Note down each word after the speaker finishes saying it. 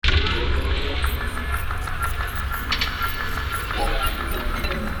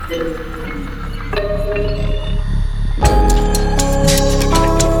Okay,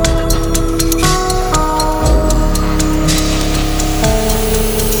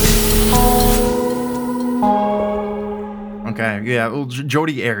 yeah, well,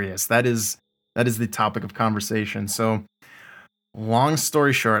 Jodi Arias. That is the topic of conversation. So, long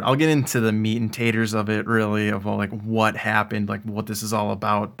story short, I'll get into the meat and taters of it, really, of like what happened, like what this is all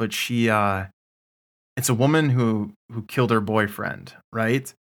about. But it's a woman who killed her boyfriend,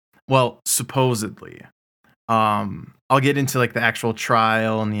 right? Well, supposedly. I'll get into like the actual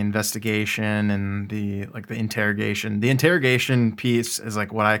trial and the investigation and the interrogation. The interrogation piece is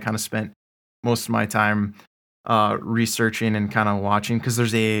like what I kind of spent most of my time researching and kind of watching, because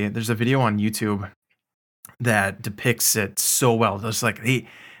there's a video on YouTube that depicts it so well. There's like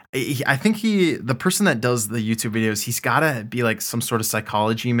I think the person that does the YouTube videos, he's got to be like some sort of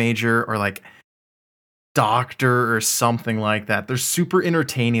psychology major or like doctor or something like that. They're super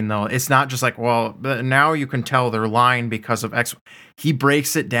entertaining though. It's not just like, well, but now you can tell they're lying because of X. He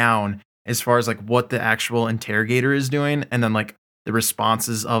breaks it down as far as like what the actual interrogator is doing, and then like the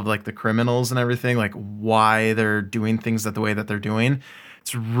responses of like the criminals and everything, like why they're doing things that the way that they're doing.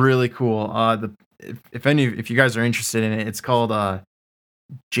 It's really cool. If you guys are interested in it, it's called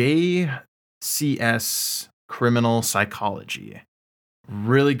JCS Criminal Psychology.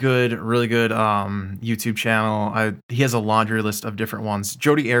 Really good YouTube channel. He has a laundry list of different ones.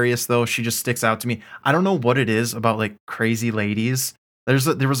 Jodi Arias though, she just sticks out to me. I don't know what it is about like crazy ladies. There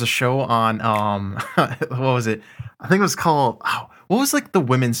was a show on what was it? I think it was called, what was like the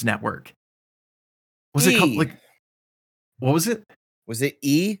Women's Network? Was it called E. like, what was it? Was it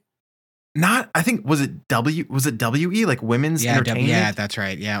E? Not, I think, was it WE, like Women's Entertainment? Yeah, that's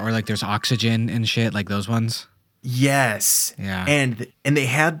right. Yeah, or like there's Oxygen and shit, like those ones. Yes. Yeah. And they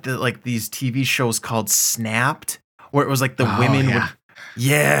had like these TV shows called Snapped, where it was like the women would.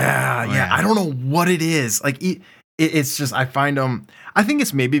 Yeah. I don't know what it is. Like it's just, I find them. I think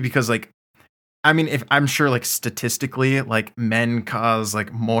it's maybe because like, I mean, if I'm sure like statistically, like men cause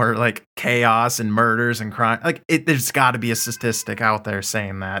like more like chaos and murders and crime. Like there's got to be a statistic out there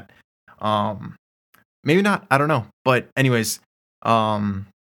saying that. Maybe not. I don't know. But anyways,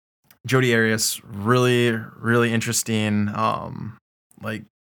 Jodi Arias, really interesting, like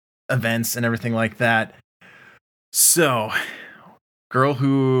events and everything like that. So, girl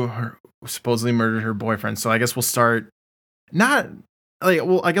who supposedly murdered her boyfriend. So I guess we'll start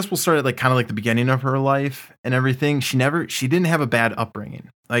I guess we'll start at like kind of like the beginning of her life and everything. She didn't have a bad upbringing.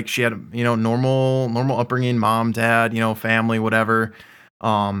 Like she had, normal upbringing, mom, dad, family, whatever.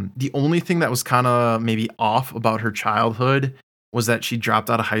 The only thing that was kind of maybe off about her childhood was that she dropped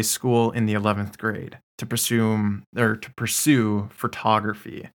out of high school in the 11th grade to pursue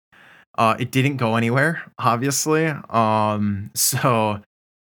photography. It didn't go anywhere, obviously. So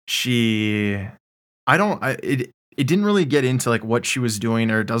it didn't really get into like what she was doing,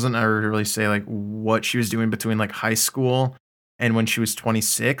 or it doesn't ever really say like what she was doing between like high school and when she was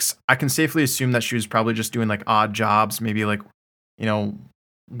 26. I can safely assume that she was probably just doing like odd jobs, maybe like,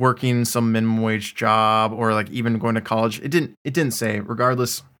 working some minimum wage job, or like even going to college. It didn't say.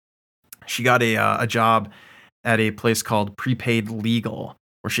 Regardless, she got a job at a place called Prepaid Legal,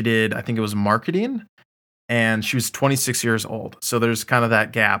 where she did, I think it was marketing, and she was 26 years old. So there's kind of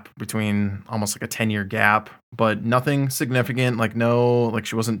that gap between, almost like a 10-year gap, but nothing significant. Like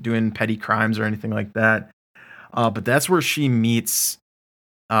she wasn't doing petty crimes or anything like that. But that's where she meets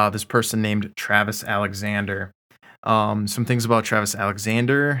this person named Travis Alexander. Some things about Travis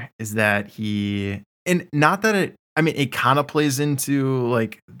Alexander is that it kind of plays into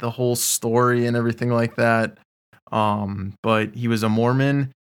like the whole story and everything like that. But he was a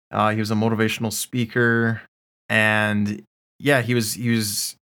Mormon. He was a motivational speaker, and yeah, he was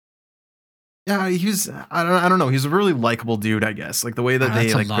I don't know. He's a really likable dude, I guess. Like the way that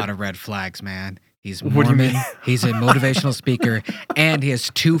that's like a lot of red flags, man. He's What do you Mormon. mean? He's a motivational speaker, and he has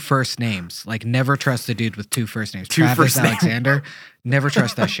 2 first names. Like, never trust a dude with 2 first names. Two Travis first names. Alexander. Never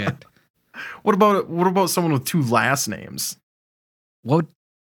trust that shit. What about someone with 2 last names? What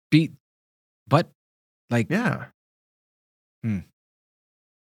be? But like, Yeah. Because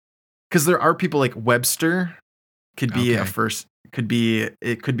there are people like Webster could be a first, could be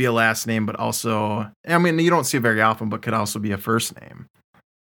a last name, but also, I mean, you don't see it very often, but could also be a first name.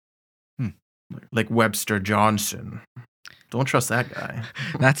 Like Webster Johnson. Don't trust that guy.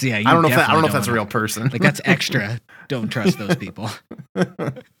 That's I don't know if that's a real person. Like, that's extra. Don't trust those people.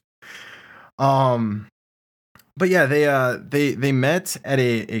 But yeah, they met at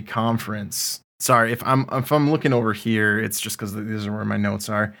a conference. Sorry if I'm looking over here, it's just because these are where my notes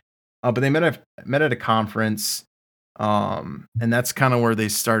are. But they met at a conference, And that's kind of where they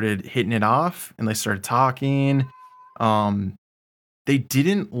started hitting it off and they started talking. Um, they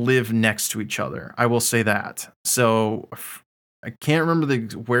didn't live next to each other. I will say that. So I can't remember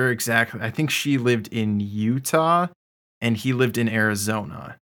where exactly. I think she lived in Utah and he lived in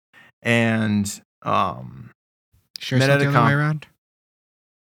Arizona. And Sure, it's met not at the a other way around.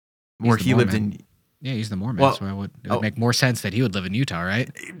 where the he lived Mormon. in. Yeah, he's the Mormon, Well, so it would oh, make more sense that he would live in Utah, right?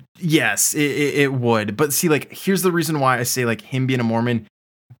 yes, it would. But see, like, here's the reason why I say like him being a Mormon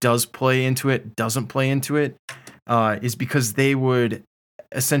does play into it, doesn't play into it, is because they would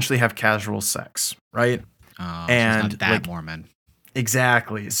essentially have casual sex, right? Oh, so he's And not that like Mormon.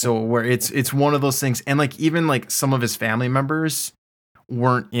 exactly. So where it's one of those things, and like even like some of his family members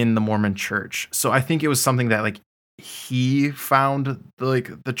weren't in the Mormon church. So I think it was something that like he found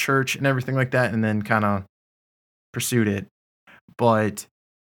the church and everything like that, and then kind of pursued it. But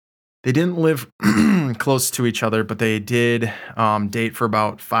they didn't live close to each other, but they did date for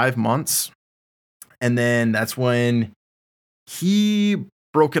about 5 months. And then that's when he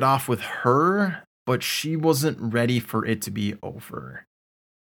broke it off with her, but she wasn't ready for it to be over.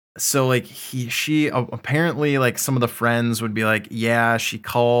 So like she apparently like some of the friends would be like, yeah, she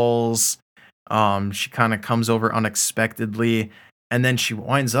calls, she kind of comes over unexpectedly, and then she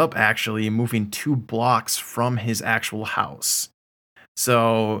winds up actually moving 2 blocks from his actual house.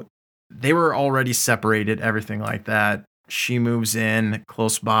 So they were already separated, everything like that. She moves in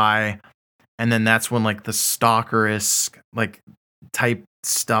close by, and then that's when like the stalkerish like type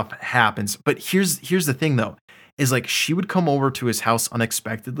stuff happens. But here's the thing though, is like she would come over to his house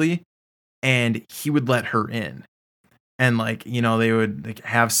unexpectedly and he would let her in. And like, they would like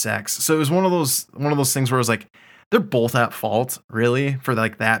have sex. So it was one of those things where it was like they're both at fault really for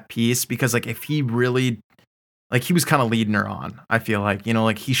like that piece, because like if he really like he was kind of leading her on. I feel like,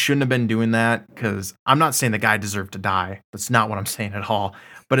 like he shouldn't have been doing that, because I'm not saying the guy deserved to die. That's not what I'm saying at all.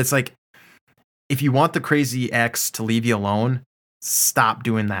 But it's like, if you want the crazy ex to leave you alone, stop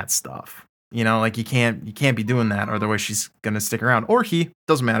doing that stuff. Like you can't be doing that, or otherwise she's gonna stick around. Or he,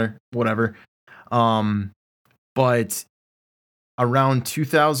 doesn't matter, whatever. Um, but around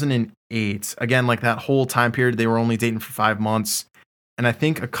 2008, again, like that whole time period, they were only dating for 5 months. And I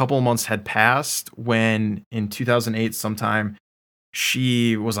think a couple of months had passed when in 2008 sometime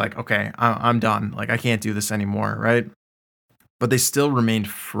she was like, okay, I'm done. Like I can't do this anymore. Right. But they still remained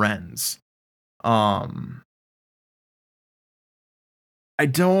friends. Um,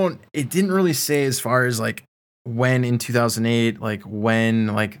 it didn't really say as far as like when in 2008, like when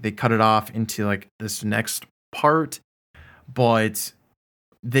like they cut it off into like this next part, but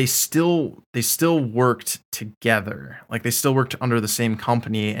they still worked together. Like they still worked under the same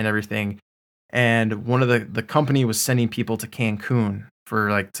company and everything. And one of the company was sending people to Cancun for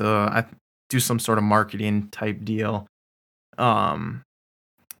like to do some sort of marketing type deal. Um,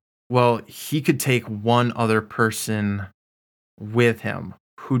 well, he could take one other person with him.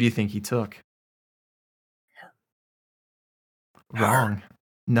 Who do you think he took? Her. Wrong.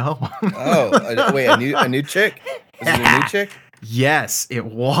 No. Oh, wait, a new chick? Was it a new chick? Yes, it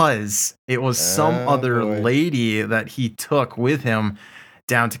was. It was some Oh, other boy. lady that he took with him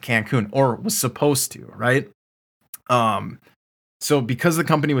down to Cancun, or was supposed to, right? Um, so because the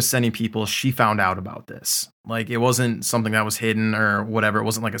company was sending people, she found out about this. Like it wasn't something that was hidden or whatever. It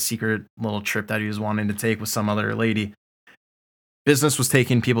wasn't like a secret little trip that he was wanting to take with some other lady. Business was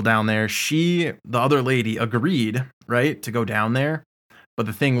taking people down there. The other lady, agreed, right, to go down there. But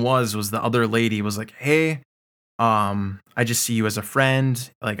the thing was the other lady was like, hey, I just see you as a friend.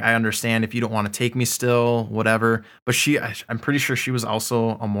 Like, I understand if you don't want to take me still, whatever. But I'm pretty sure she was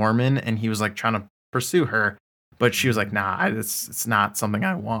also a Mormon, and he was like trying to pursue her. But she was like, nah, it's not something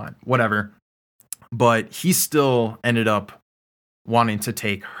I want, whatever. But he still ended up wanting to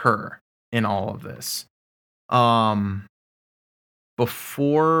take her in all of this. Um,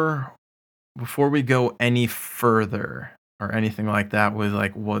 before before we go any further or anything like that with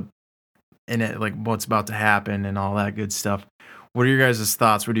like what in it, like what's about to happen and all that good stuff. What are your guys'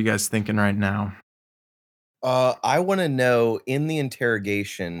 thoughts? What are you guys thinking right now? I want to know, in the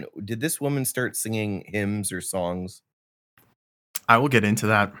interrogation, did this woman start singing hymns or songs? I will get into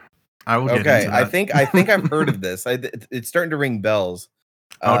that. I will get Okay, into I think I've heard that. of this. It's starting to ring bells.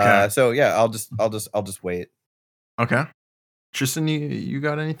 Okay. So yeah, I'll just wait. Okay. Tristan, you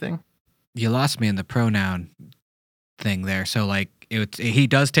got anything? You lost me in the pronoun thing there. So like he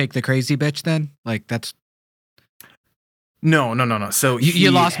does take the crazy bitch then? Like that's No, no, no, no. So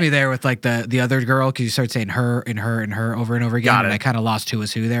you lost me there with like the other girl, because you started saying her and her and her over and over again, Got and it. I kind of lost who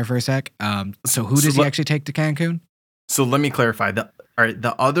was who there for a sec. So who So does he actually take to Cancun? So let me clarify. All right,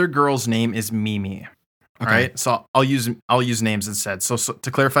 the other girl's name is Mimi. All Okay. right. So I'll use names instead. So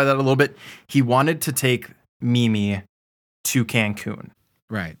to clarify that a little bit, he wanted to take Mimi to Cancun.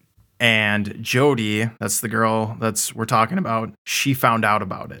 Right. And Jodi, that's the girl that's we're talking about, she found out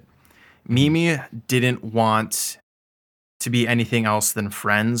about it. Mm-hmm. Mimi didn't want to be anything else than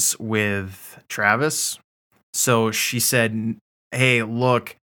friends with Travis. So she said, "Hey,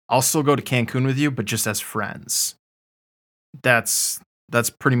 look, I'll still go to Cancun with you, but just as friends." That's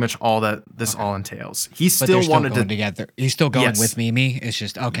pretty much all that this all entails. He But they're still still wanted going to together. He's still going Yes. with Mimi. It's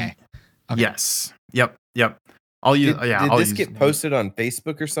just okay. Okay. Yes. Yep. I'll use Did I'll this use get posted on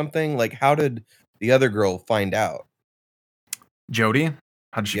Facebook or something? Like, how did the other girl find out? Jodi?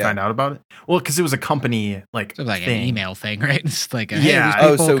 How did she Yeah. find out about it? Well, because it was a company like So like thing. an email thing, right? It's like, Yeah. hey, these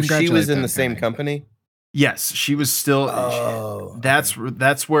people Oh, so she congratulate was in them the same kind of- company? Yes, she was still. Oh, that's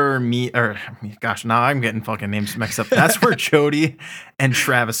where gosh, now I'm getting fucking names mixed up. That's where Jodi and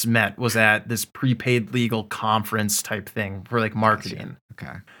Travis met. Was at this prepaid legal conference type thing for like marketing.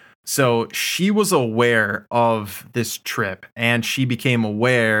 Okay. So she was aware of this trip, and she became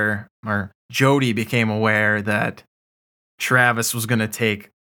aware, or Jodi became aware that Travis was going to take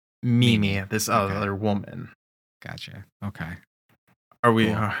Mimi, this Okay. other woman. Gotcha. Okay. Are we?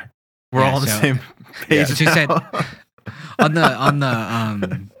 Cool. We're Yeah, all on the so- same page. So she said now? on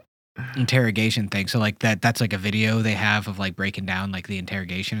the interrogation thing. So like that's like a video they have of like breaking down like the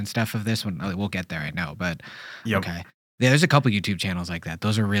interrogation and stuff of this one. We'll get there, I know, but Yep. okay. Yeah, there's a couple YouTube channels like that.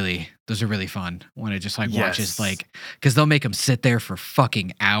 Those are really fun when it just like watches Yes. like because they'll make them sit there for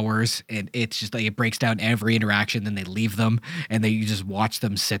fucking hours and it's just like it breaks down every interaction. Then they leave them and you just watch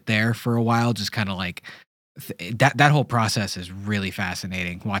them sit there for a while, just kind of like that whole process is really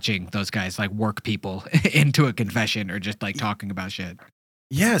fascinating. Watching those guys like work people into a confession or just like talking about shit.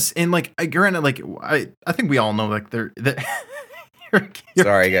 Yes, and like granted, like I think we all know like they're that.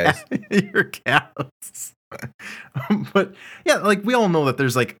 Sorry, guys. You're callous. But yeah, like we all know that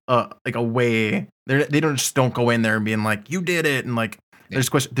there's like a way they don't go in there and being like you did it and like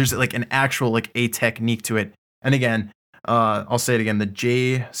there's like an actual like a technique to it. And again, I'll say it again, the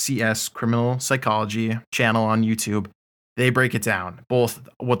JCS Criminal Psychology channel on YouTube, they break it down, both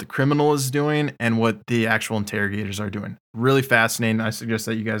what the criminal is doing and what the actual interrogators are doing. Really fascinating. I suggest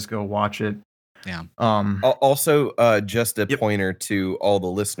that you guys go watch it. Yeah. Also, just a pointer to all the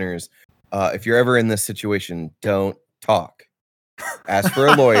listeners. If you're ever in this situation, don't talk. Ask for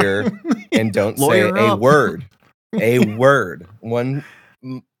a lawyer and don't say a word. A word.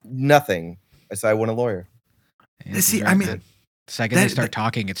 Nothing. I say I want a lawyer. Yeah, See, right, I mean, man. The second they start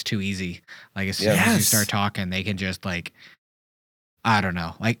talking, it's too easy. Like as soon as you start talking, they can just like, I don't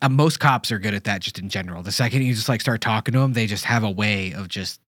know. Like most cops are good at that just in general. The second you just like start talking to them, they just have a way of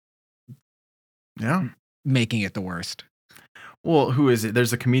just making it the worst. Well, who is it?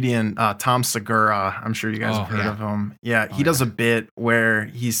 There's a comedian, Tom Segura. I'm sure you guys have heard of him. Yeah, he does a bit where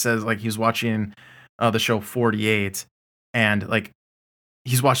he says like he's watching the show 48 and like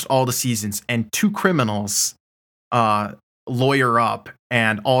he's watched all the seasons and two criminals lawyer up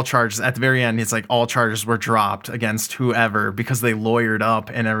and all charges at the very end. It's like all charges were dropped against whoever because they lawyered up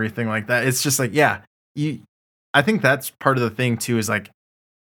and everything like that. It's just like, I think that's part of the thing too, is like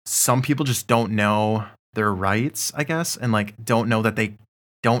some people just don't know their rights, I guess, and like don't know that they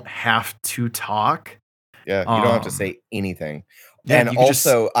don't have to talk. Yeah, you don't have to say anything. Yeah, and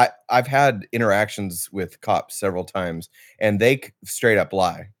also, I've had interactions with cops several times, and they straight up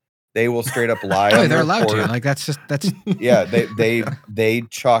lie. They will straight up lie. Oh, they're allowed to. Like that's yeah. They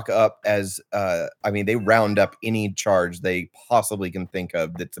chalk up as they round up any charge they possibly can think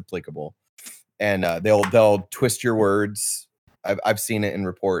of that's applicable, and they'll twist your words. I've seen it in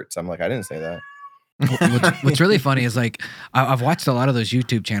reports. I'm like, I didn't say that. What's really funny is like I've watched a lot of those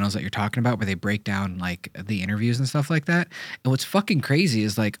YouTube channels that you're talking about where they break down like the interviews and stuff like that. And what's fucking crazy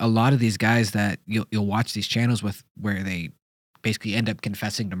is like a lot of these guys that you'll watch these channels with where they basically end up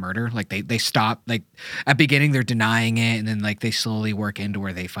confessing to murder. Like they stop, like at beginning they're denying it and then like they slowly work into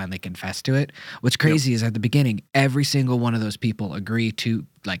where they finally confess to it. What's crazy is at the beginning, every single one of those people agree to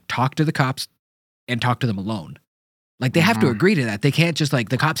like talk to the cops and talk to them alone. Like they have to agree to that. They can't just like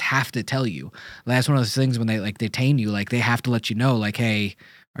the cops have to tell you. That's one of those things when they like detain you, like they have to let you know, like, hey,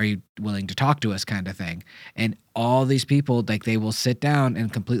 are you willing to talk to us, kind of thing. And all these people, like they will sit down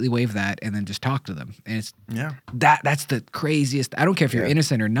and completely waive that and then just talk to them. And it's that's the craziest. I don't care if you're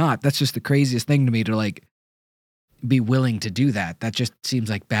innocent or not. That's just the craziest thing to me to like be willing to do that. That just seems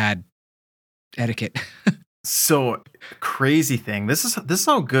like bad etiquette. So crazy thing. This is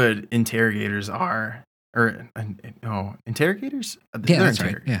how good interrogators are. Or interrogators? Yeah, that's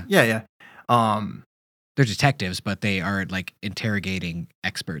right. Yeah. they're detectives, but they are like interrogating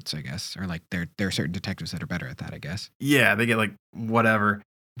experts, I guess, or like there are certain detectives that are better at that, I guess. Yeah, they get like whatever.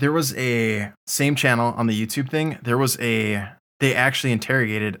 There was a same channel on the YouTube thing. They actually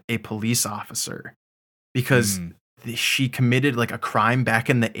interrogated a police officer because Mm, she committed like a crime back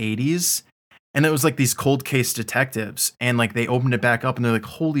in the 80s, and it was like these cold case detectives, and like they opened it back up and they're like,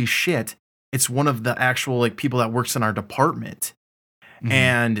 holy shit, it's one of the actual like people that works in our department. mhm.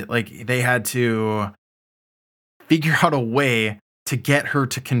 And like they had to figure out a way to get her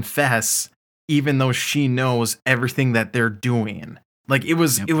to confess even though she knows everything that they're doing. Like Yep.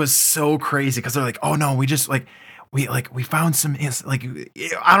 it was so crazy because they're like, oh no, we just we found some like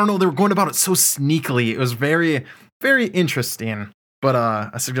I don't know, they were going about it so sneakily. It was very, very interesting. But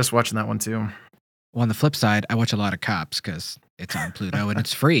I suggest watching that one too. Well, on the flip side, I watch a lot of Cops because it's on Pluto and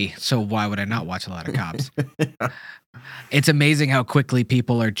it's free. So why would I not watch a lot of Cops? Yeah. It's amazing how quickly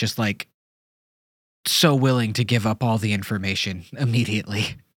people are just like so willing to give up all the information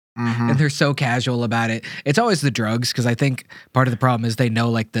immediately. Mhm. And they're so casual about it. It's always the drugs because I think part of the problem is they know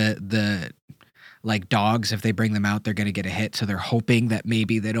like the like dogs, if they bring them out, they're gonna get a hit. So they're hoping that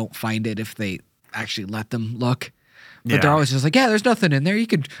maybe they don't find it if they actually let them look. But they're Yeah. always just like, yeah, there's nothing in there.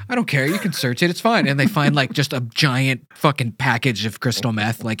 I don't care. You can search it. It's fine. And they find like just a giant fucking package of crystal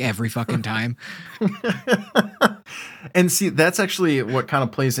meth like every fucking time. And see, that's actually what kind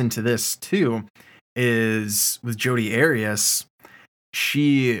of plays into this too, is with Jodi Arias,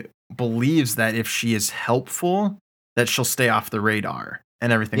 she believes that if she is helpful, that she'll stay off the radar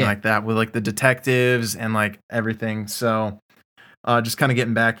and everything Yeah. like that with like the detectives and like everything. So just kind of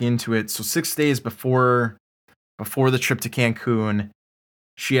getting back into it. So 6 days before the trip to Cancun,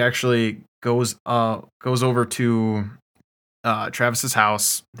 she actually goes over to Travis's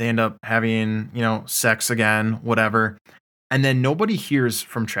house. They end up having, sex again, whatever. And then nobody hears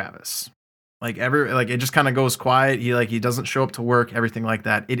from Travis. Like it just kind of goes quiet. He doesn't show up to work, everything like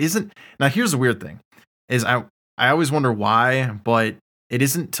that. It isn't now here's the weird thing is I always wonder why, but it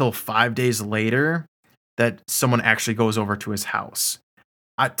isn't till 5 days later that someone actually goes over to his house.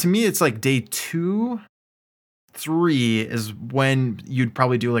 To me, it's like day 2, 3 is when you'd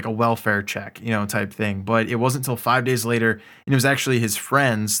probably do like a welfare check, type thing. But it wasn't until 5 days later, and it was actually his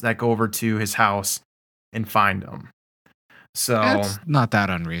friends that go over to his house and find him. So It's not that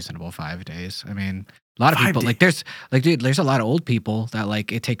unreasonable, 5 days. I mean, a lot of 5 people like days. dude, there's a lot of old people that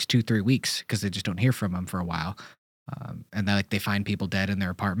like it takes 2-3 weeks because they just don't hear from them for a while. And they find people dead in their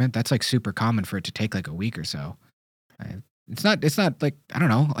apartment. That's like super common for it to take like a week or so. I, it's not like, I don't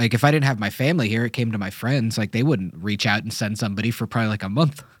know, like if I didn't have my family here, it came to my friends, like they wouldn't reach out and send somebody for probably like a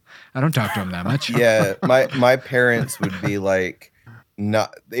month. I don't talk to them that much. Yeah, my parents would be like,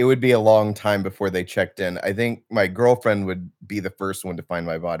 not. It would be a long time before they checked in. I think my girlfriend would be the first one to find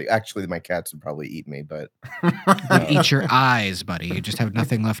my body. Actually, my cats would probably eat me, but They'd eat your eyes, buddy. You just have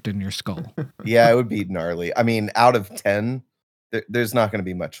nothing left in your skull. yeah, it would be gnarly. I mean, out of 10, there's not going to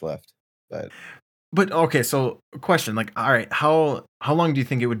be much left. But But okay, so question, like, all right, how long do you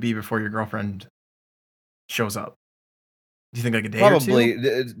think it would be before your girlfriend shows up? Do you think like a day or two?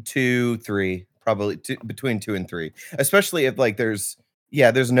 probably 2, 3, probably between 2 and 3. Especially if like there's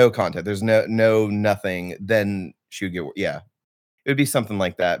no content, there's no nothing. Then she would get yeah, it would be something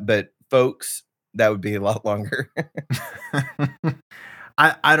like that. But folks, that would be a lot longer.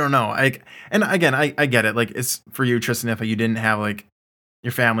 I don't know. And again, I get it. Like it's for you, Tristan, if you didn't have like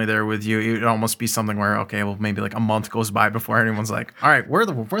your family there with you, it would almost be something where okay, well maybe like a month goes by before anyone's like, all right, where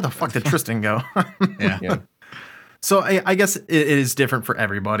the fuck did Tristan go? Yeah. Yeah. So I guess it is different for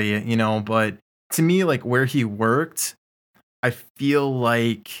everybody, but to me, like where he worked, I feel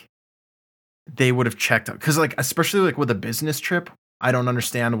like they would have checked out because like especially like with a business trip, I don't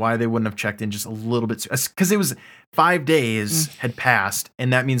understand why they wouldn't have checked in just a little bit because it was 5 days had passed,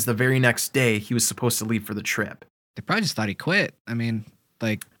 and that means the very next day he was supposed to leave for the trip. They probably just thought he quit. I mean,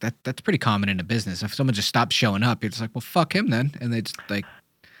 like that's pretty common in a business. If someone just stops showing up, you're just like, well, fuck him then. And they just like,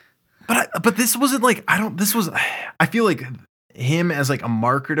 But this wasn't like this was I feel like him as like a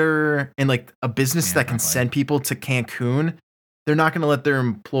marketer and like a business Yeah, that can probably. send people to Cancun, they're not going to let their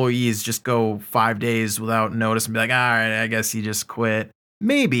employees just go 5 days without notice and be like, all right, I guess he just quit.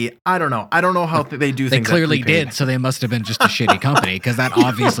 Maybe. I don't know. I don't know how they do they things. at clearly prepaid. did. So they must have been just a shitty company because that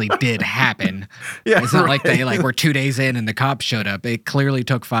obviously did happen. Yeah, It's not like they right. like were 2 days in and the cops showed up. It clearly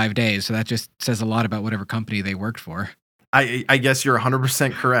took 5 days. So that just says a lot about whatever company they worked for. I guess you're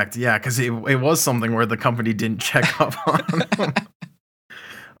 100% correct. Yeah, because it was something where the company didn't check up on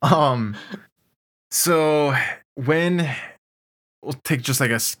him. So when we'll take just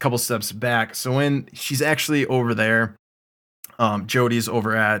like a couple steps back. So when she's actually over there, Jodi's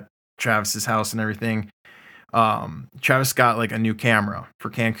over at Travis's house and everything. Travis got like a new camera for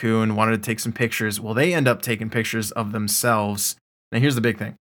Cancun, wanted to take some pictures. Well, they end up taking pictures of themselves. Now, here's the big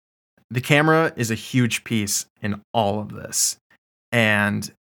thing. The camera is a huge piece in all of this.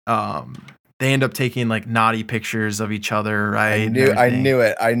 And they end up taking like naughty pictures of each other, right? I knew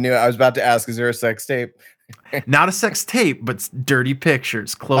it. I was about to ask, is there a sex tape? Not a sex tape, but dirty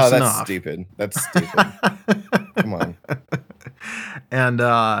pictures. Close enough. Stupid. That's stupid. Come on. And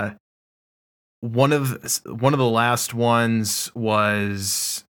one of the last ones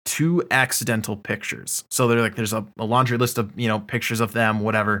was 2 accidental pictures. So they're like, there's a laundry list of, pictures of them,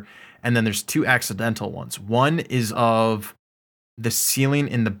 whatever. And then there's 2 accidental ones. One is of the ceiling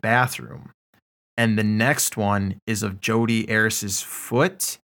in the bathroom. And the next one is of Jodi Arias's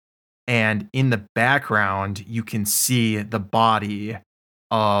foot. And in the background, you can see the body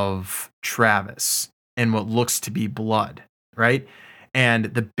of Travis and what looks to be blood, right? And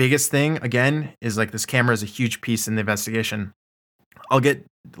the biggest thing, again, is like this camera is a huge piece in the investigation. I'll get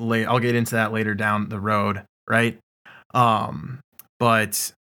into that later down the road, right?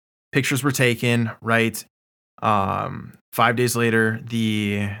 But pictures were taken, right? 5 days later,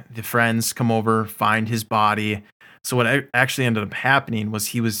 the friends come over, find his body. So what actually ended up happening was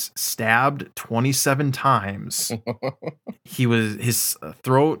he was stabbed 27 times. His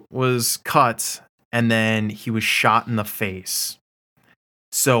throat was cut, and then he was shot in the face.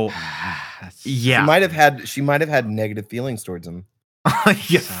 So yeah, she might have had negative feelings towards him.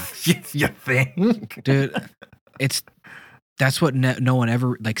 you think, dude? That's what no one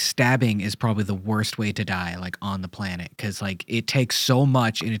ever, like, stabbing is probably the worst way to die, like, on the planet, because like it takes so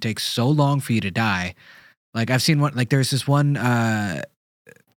much and it takes so long for you to die. Like, I've seen one, like, there's this one,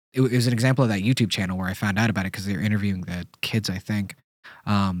 it was an example of that YouTube channel where I found out about it because they were interviewing the kids, I think,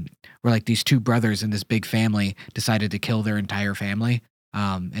 where like these 2 brothers in this big family decided to kill their entire family.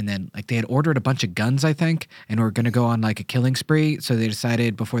 And then like they had ordered a bunch of guns, I think, and were going to go on like a killing spree. So they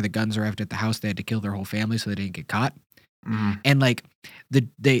decided before the guns arrived at the house, they had to kill their whole family so they didn't get caught. And like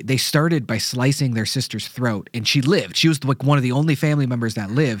they started by slicing their sister's throat, and she lived. She was like one of the only family members that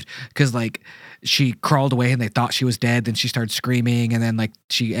lived because like she crawled away and they thought she was dead. Then she started screaming, and then like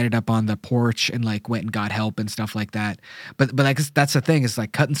she ended up on the porch and like went and got help and stuff like that. But like that's the thing, is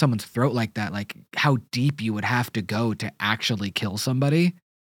like cutting someone's throat like that, like how deep you would have to go to actually kill somebody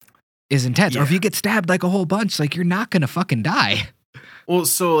is intense. Or if you get stabbed like a whole bunch, like you're not gonna fucking die. Well,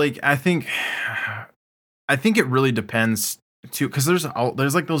 so like I think it really depends too, because there's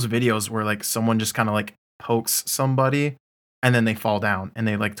like those videos where like someone just kind of like pokes somebody and then they fall down and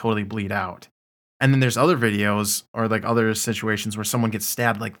they like totally bleed out. And then there's other videos or like other situations where someone gets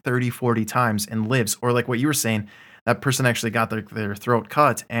stabbed like 30, 40 times and lives. Or like what you were saying, that person actually got their throat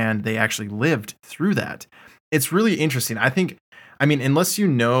cut and they actually lived through that. It's really interesting. I mean, unless you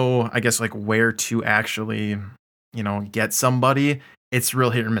know, I guess, like where to actually, get somebody, it's real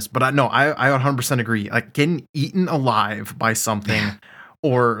hit or miss. But I 100% agree. Like getting eaten alive by something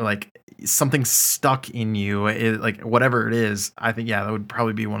or like something stuck in you, like whatever it is, I think, that would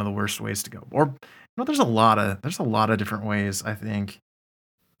probably be one of the worst ways to go. Or, there's a lot of different ways, I think.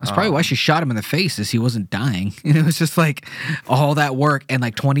 That's probably why she shot him in the face, is he wasn't dying. And it was just like all that work and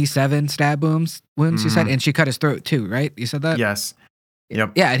like 27 stab wounds, you said, and she cut his throat too, right? You said that? Yes.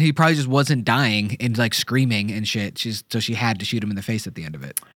 Yep. Yeah, and he probably just wasn't dying and like screaming and shit. So she had to shoot him in the face at the end of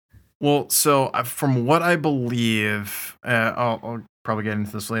it. Well, so from what I believe, I'll probably get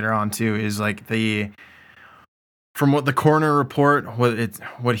into this later on too, is like from what the coroner report,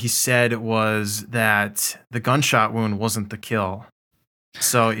 what he said was that the gunshot wound wasn't the kill.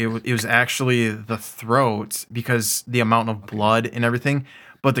 So it was actually the throat because the amount of blood and everything.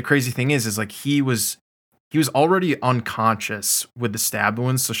 But the crazy thing is like he was already unconscious with the stab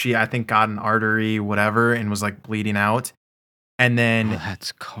wounds. So she, I think, got an artery, whatever, and was like bleeding out. And then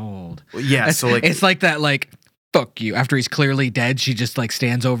that's cold. Yeah. So like, it's like that, like, fuck you. After he's clearly dead, she just like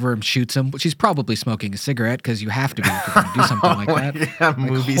stands over him, shoots him. She's probably smoking a cigarette because you have to be if you're gonna do something like that. Yeah, like,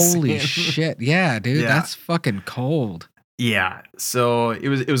 movie holy scene. shit. Yeah, dude. Yeah. That's fucking cold. Yeah. So it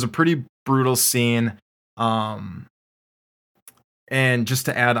was a pretty brutal scene. And just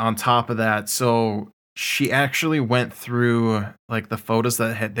to add on top of that, so she actually went through like the photos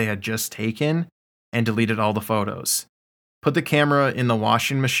that they had just taken and deleted all the photos. Put the camera in the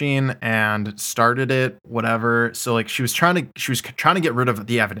washing machine and started it, whatever. So like she was trying to get rid of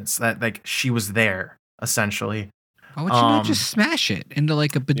the evidence that like she was there, essentially. Why would you not just smash it into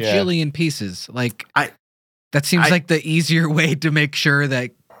like a bajillion pieces? Like that seems like the easier way to make sure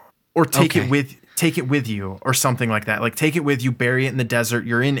that, or take it with you or something like that. Like take it with you, bury it in the desert.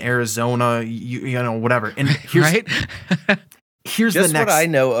 You're in Arizona, you know, whatever. And here's here's just the next. What I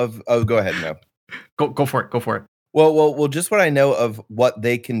know of. Oh, go ahead, no. Go for it. Go for it. Well, just what I know of what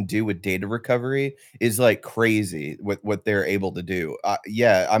they can do with data recovery is like crazy with what they're able to do.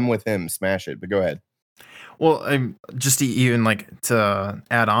 Yeah, I'm with him. Smash it, but go ahead. Well, I'm just to even like to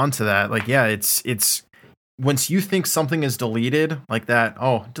add on to that, like, yeah, it's once you think something is deleted like that,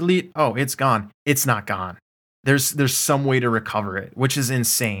 oh, delete, oh, it's gone. It's not gone. There's some way to recover it, which is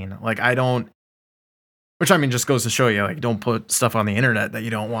insane. Like I don't, which I mean just goes to show you, like, don't put stuff on the internet that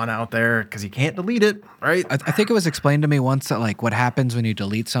you don't want out there because you can't delete it, right? I think it was explained to me once that like what happens when you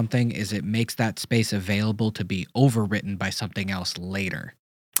delete something is it makes that space available to be overwritten by something else later.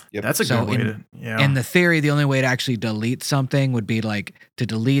 Yep. That's a So good way in- to, yeah. In the theory, the only way to actually delete something would be like to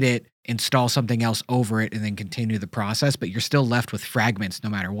delete it, install something else over it, and then continue the process. But you're still left with fragments no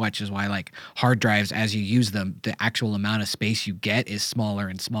matter what, which is why like hard drives, as you use them, the actual amount of space you get is smaller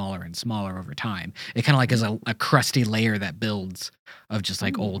and smaller and smaller over time. It kind of like is a crusty layer that builds of just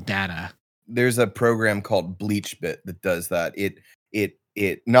like old data. There's a program called BleachBit that does that. It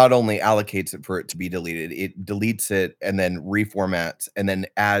not only allocates it for it to be deleted, it deletes it and then reformats and then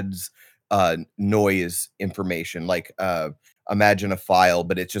adds noise information. Like imagine a file,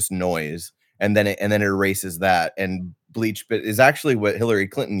 but it's just noise, and then it erases that. And BleachBit is actually what Hillary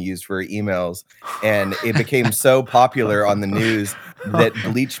Clinton used for her emails, and it became so popular on the news that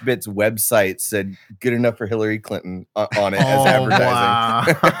BleachBit's website said "good enough for Hillary Clinton" on it as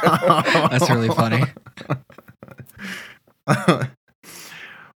advertising. Wow. That's really funny.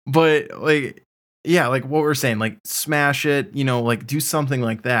 But like, yeah, like what we're saying, like smash it, like do something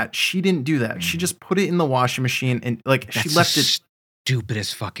like that. She didn't do that. She just put it in the washing machine and like she That's left the it,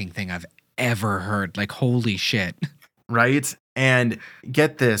 stupidest fucking thing I've ever heard. Like, holy shit. right? And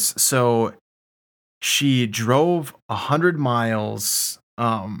get this, so she drove 100 miles,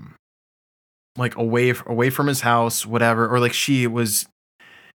 like away from his house, whatever, or like she went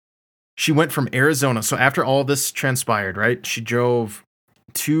from Arizona. So after all this transpired, right? She drove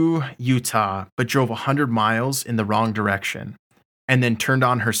to Utah, but drove 100 miles in the wrong direction and then turned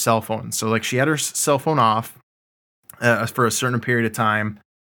on her cell phone. So like she had her cell phone off for a certain period of time,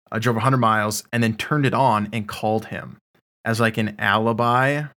 drove 100 miles and then turned it on and called him as like an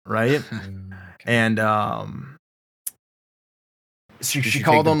alibi, right? And she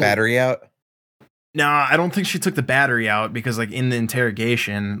called take him. the battery out. No, I don't think she took the battery out because like in the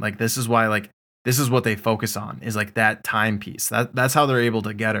interrogation, like this is what they focus on is like that timepiece. That's how they're able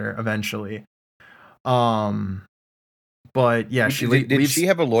to get her eventually. But yeah, Did she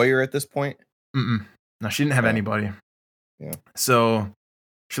have a lawyer at this point? No, she didn't have anybody. Yeah. So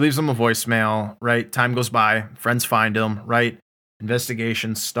she leaves him a voicemail, right? Time goes by, friends find him, right?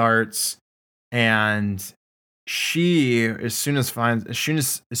 Investigation starts, and she as soon as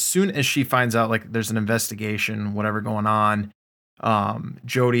she finds out like there's an investigation, whatever going on,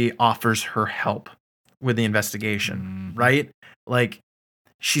 Jodi offers her help with the investigation, right? Like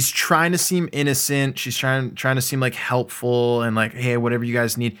she's trying to seem innocent, she's trying to seem like helpful and like, hey, whatever you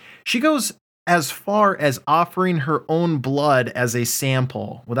guys need. She goes as far as offering her own blood as a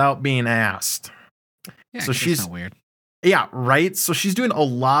sample without being asked. Yeah, so she's not weird. Yeah, right. So she's doing a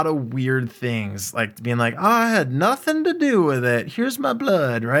lot of weird things, like being like, oh, I had nothing to do with it. Here's my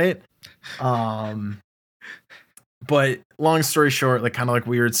blood, right? But long story short, like kind of like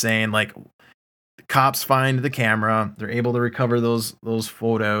we were saying, like the cops find the camera, they're able to recover those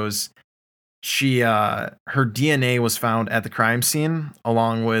photos. Her DNA was found at the crime scene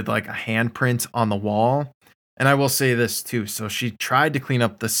along with like a handprint on the wall. And I will say this too. So she tried to clean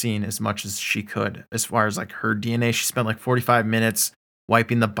up the scene as much as she could. As far as like her DNA, she spent like 45 minutes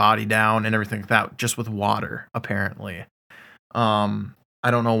wiping the body down and everything like that, just with water, apparently. I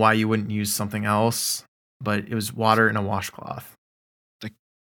don't know why you wouldn't use something else, but it was water and a washcloth. Like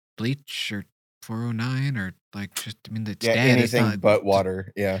bleach or 409 or like just, I mean, it's anything but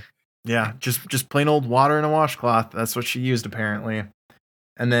water. Yeah. Yeah, just plain old water and a washcloth. That's what she used apparently.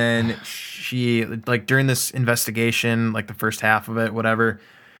 And then she, like during this investigation, like the first half of it, whatever,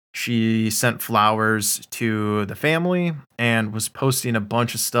 she sent flowers to the family and was posting a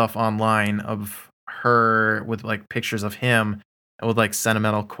bunch of stuff online of her with like pictures of him and with like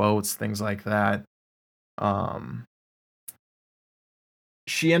sentimental quotes, things like that.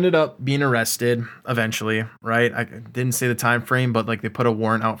 She ended up being arrested eventually, right? I didn't say the time frame, but like they put a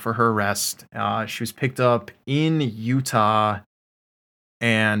warrant out for her arrest. She was picked up in Utah,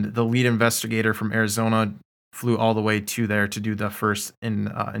 and the lead investigator from Arizona flew all the way to there to do the first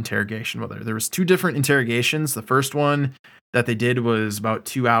interrogation with her. There was 2 different interrogations. The first one that they did was about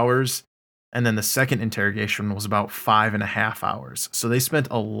 2 hours, and then the second interrogation was about 5.5 hours. So they spent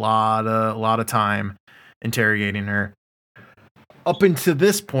a lot of time interrogating her. up until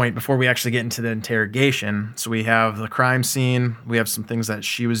this point, before we actually get into the interrogation, so we have the crime scene, we have some things that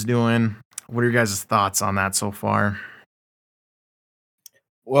she was doing. What are your guys' thoughts on that so far?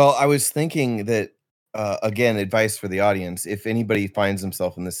 Well, I was thinking that again, advice for the audience: if anybody finds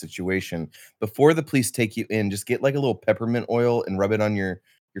himself in this situation, before the police take you in, just get like a little peppermint oil and rub it on your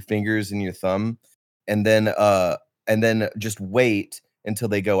fingers and your thumb, and then just wait until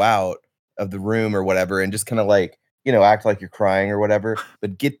they go out of the room or whatever, and just kind of like act like you're crying or whatever.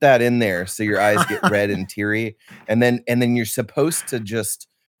 But get that in there so your eyes get red and teary, and then you're supposed to just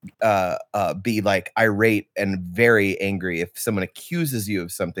be like irate and very angry if someone accuses you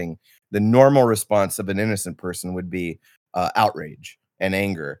of something. The normal response of an innocent person would be outrage and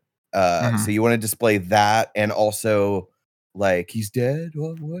anger. So Mhm. you want to display that, and also like, he's dead.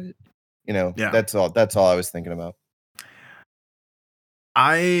 What? Yeah. That's all. That's all I was thinking about.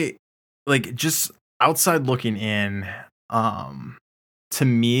 I like just outside looking in, um, to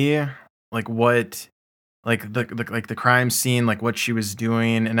me, like what like the crime scene, like what she was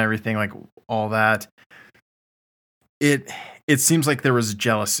doing and everything, like all that, it it seems like there was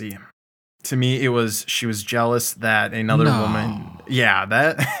jealousy. To me, it was she was jealous that another woman, No. yeah,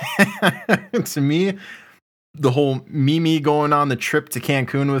 that to me, the whole Mimi going on the trip to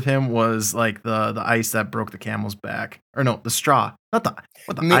Cancun with him was like the ice that broke the camel's back. Or no, the straw. Not the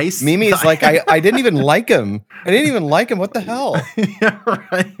what the ice? Mimi is like, I didn't even like him. I didn't even like him. What the hell? Yeah,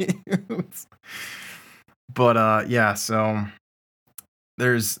 right. But yeah, so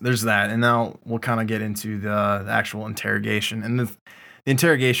there's that. And now we'll kind of get into the actual interrogation. And the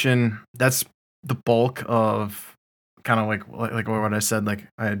interrogation, that's the bulk of kind of like what I said, like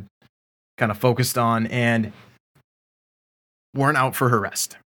I had kind of focused on, and weren't out for her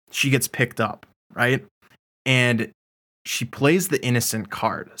arrest. She gets picked up, right? And she plays the innocent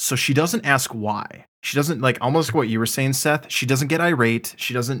card. So she doesn't ask why. She doesn't, like, almost what you were saying, Seth. She doesn't get irate.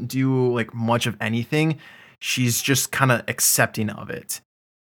 She doesn't do like much of anything. She's just kind of accepting of it.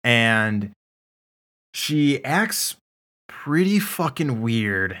 And she acts pretty fucking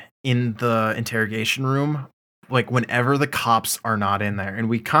weird in the interrogation room, like whenever the cops are not in there. And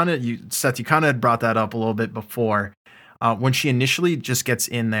we kind of, Seth, you kind of had brought that up a little bit before. When she initially just gets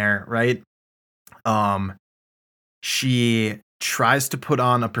in there, right? Um, she tries to put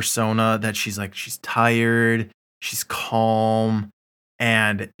on a persona that she's tired, she's calm,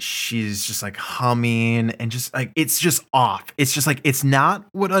 and she's just like humming, and just like it's just off. It's just like it's not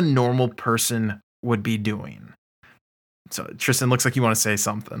what a normal person would be doing. So Tristan, looks like you want to say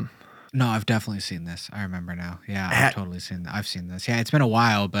something. No, I've definitely seen this. I remember now. Yeah, I've Ha- totally seen I've seen this. Yeah, it's been a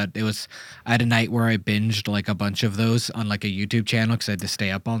while, but I had a night where I binged like a bunch of those on like a YouTube channel because I had to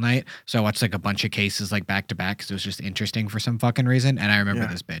stay up all night. So I watched like a bunch of cases like back to back because it was just interesting for some fucking reason. And I remember yeah.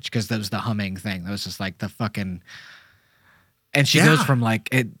 this bitch because that was the humming thing. That was just like the fucking. And she goes Yeah. from like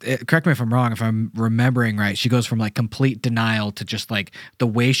correct me if I'm wrong, if I'm remembering right, she goes from like complete denial to just like the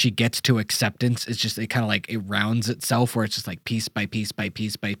way she gets to acceptance is just it kind of like it rounds itself where it's just like piece by piece by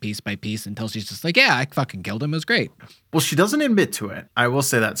piece by piece by piece until she's just like, yeah, I fucking killed him. It was great. Well, she doesn't admit to it. I will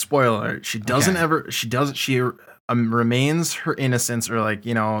say that. Spoiler alert. She doesn't Okay. ever. She doesn't. She remains her innocence, or like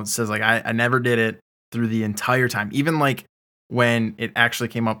says like I never did it through the entire time. Even like when it actually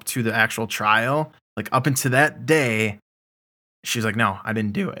came up to the actual trial, like up until that day, she's like, no, I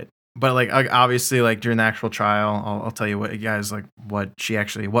didn't do it. But like obviously, like during the actual trial, I'll tell you what you guys like what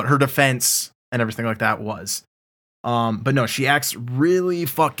her defense and everything like that was. But no, she acts really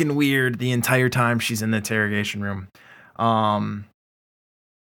fucking weird the entire time she's in the interrogation room. Um,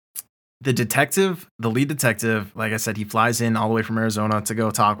 the lead detective, like I said, he flies in all the way from Arizona to go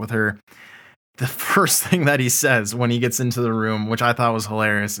talk with her. The first thing that he says when he gets into the room, which I thought was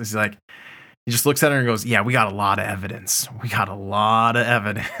hilarious, is like, he just looks at her and goes, yeah, we got a lot of evidence. We got a lot of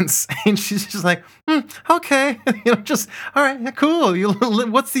evidence. And she's just like, okay, just, all right, yeah, cool.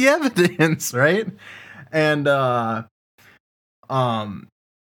 What's the evidence, right? And the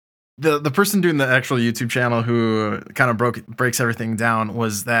person doing the actual YouTube channel who kind of breaks everything down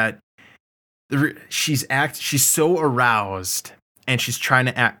was that she's so aroused and she's trying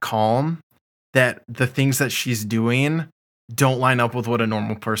to act calm that the things that she's doing don't line up with what a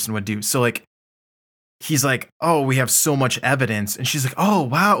normal person would do. So like he's like, "Oh, we have so much evidence." And she's like, "Oh,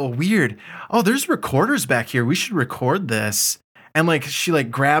 wow, weird. Oh, there's recorders back here. We should record this." And like she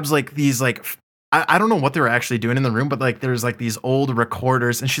like grabs like these like I don't know what they were actually doing in the room, but like there's like these old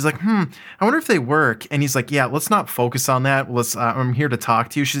recorders, and she's like, I wonder if they work. And he's like, yeah, let's not focus on that. Let's I'm here to talk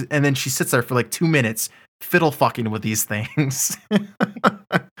to you. And then she sits there for like 2 minutes fiddle fucking with these things.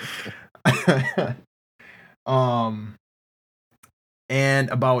 um And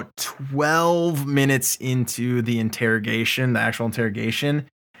about 12 minutes into the interrogation, the actual interrogation,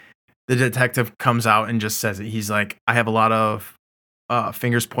 the detective comes out and just says it. He's like, I have a lot of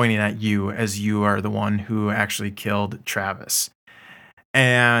fingers pointing at you as you are the one who actually killed Travis.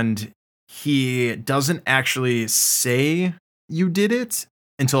 And he doesn't actually say you did it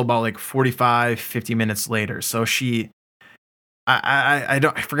until about like 45, 50 minutes later. So I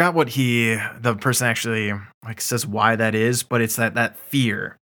forgot what the person actually like says why that is, but it's that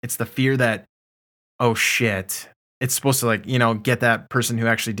fear. It's the fear that, oh shit. It's supposed to like, get that person who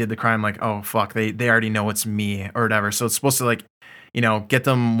actually did the crime like, oh fuck, they already know it's me or whatever. So it's supposed to like, get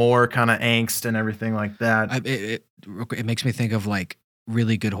them more kind of angst and everything like that. It makes me think of like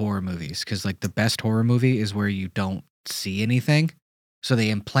really good horror movies, because like the best horror movie is where you don't see anything. So they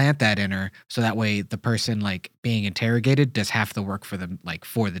implant that in her, so that way the person like being interrogated does half the work for them, like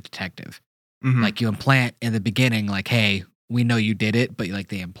for the detective. Mhm. Like you implant in the beginning, like, hey, we know you did it, but like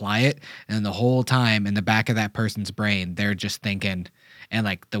they imply it, and then the whole time in the back of that person's brain, they're just thinking, and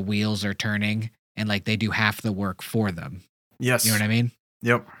like the wheels are turning, and like they do half the work for them. Yes. You know what I mean?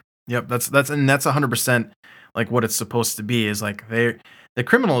 Yep. That's 100% like what it's supposed to be. Is like the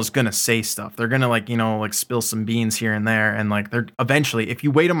criminal is gonna say stuff. They're gonna like like spill some beans here and there, and like they're eventually, if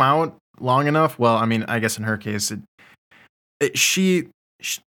you wait them out long enough. Well, I mean, I guess in her case, she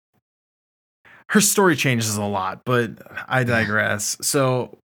her story changes a lot, but I digress.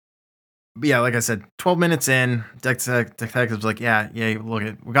 So yeah, like I said, 12 minutes in, detective's like, yeah, look,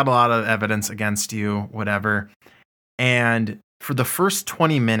 we got a lot of evidence against you, whatever. And for the first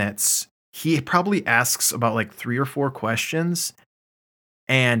 20 minutes, he probably asks about like 3 or 4 questions,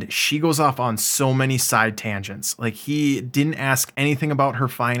 and she goes off on so many side tangents. Like he didn't ask anything about her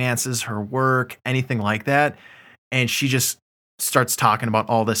finances, her work, anything like that, and she just starts talking about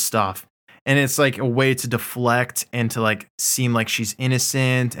all this stuff. And it's like a way to deflect and to like seem like she's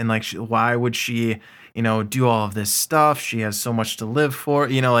innocent, and like why would she, do all of this stuff? She has so much to live for.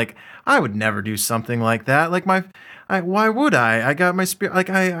 Like I would never do something like that. Like why would I? I got my spirit.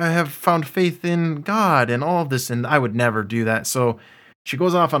 Like I have found faith in God and all of this, and I would never do that. So she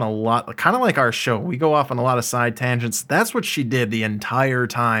goes off on a lot, kind of like our show. We go off on a lot of side tangents. That's what she did the entire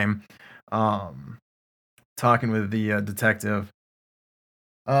time, talking with the detective.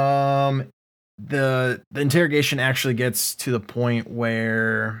 The interrogation actually gets to the point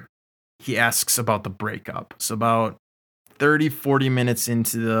where he asks about the breakup. So about 30, 40 minutes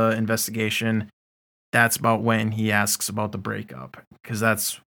into the investigation, that's about when he asks about the breakup, because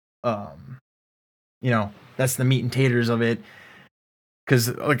that's that's the meat and taters of it.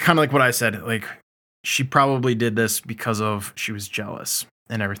 Because like, kind of like what I said, like she probably did this because of she was jealous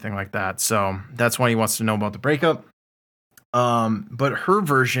and everything like that. So that's why he wants to know about the breakup. But her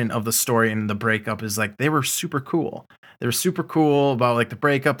version of the story and the breakup is like they were super cool. They were super cool about like the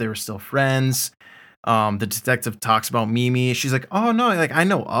breakup. They were still friends. The detective talks about Mimi. She's like, "Oh no, like I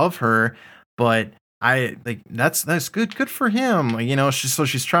know of her, but I like that's good for him." Like,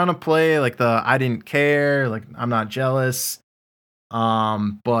 she's trying to play like the I didn't care, like I'm not jealous.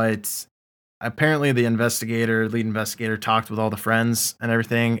 But apparently the lead investigator talked with all the friends and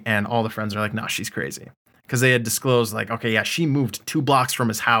everything, and all the friends are like, "No, she's crazy." Because they had disclosed like, okay, yeah, she moved 2 blocks from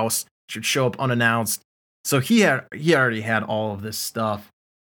his house. She would show up unannounced. So he already had all of this stuff.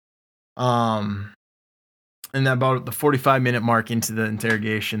 And about the 45-minute mark into the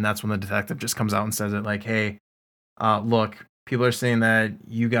interrogation, that's when the detective just comes out and says it like, hey, look, people are saying that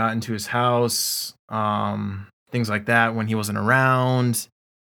you got into his house, things like that when he wasn't around,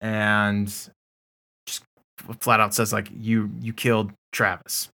 and just flat out says like you killed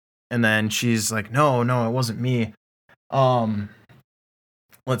Travis. And then she's like, no, it wasn't me.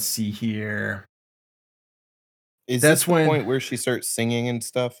 Let's see here. Is That's this the when point where she starts singing and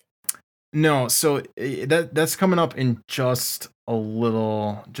stuff? No, so that's coming up in just a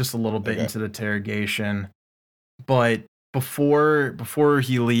little bit Okay. into the interrogation. But before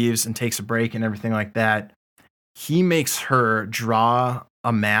he leaves and takes a break and everything like that, he makes her draw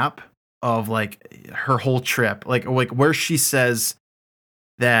a map of like her whole trip, like where she says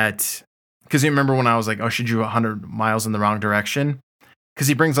that, because you remember when I was like, oh, she drew 100 miles in the wrong direction, because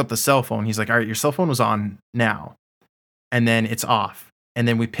he brings up the cell phone. He's like, all right, your cell phone was on now, and then it's off, and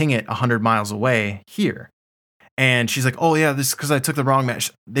then we ping it 100 miles away here. And she's like, oh yeah, this is because I took the wrong map.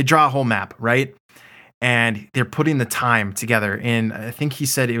 They draw a whole map, right? And they're putting the time together. And I think he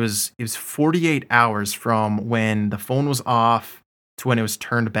said it was 48 hours from when the phone was off to when it was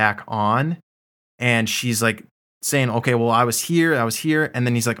turned back on. And she's like saying, okay, well, I was here. And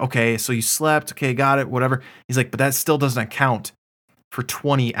then he's like, okay, so you slept. Okay, got it, whatever. He's like, but that still doesn't account for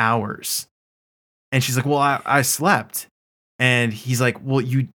 20 hours. And she's like, well, I slept. And he's like, well,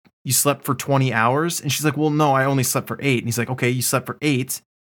 you slept for 20 hours? And she's like, well, no, I only slept for 8. And he's like, okay, you slept for 8,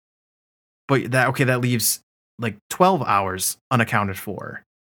 but that leaves like 12 hours unaccounted for.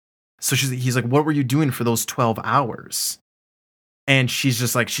 So he's like, what were you doing for those 12 hours? And she's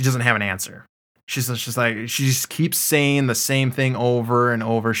just like, she doesn't have an answer. She's just like, she just keeps saying the same thing over and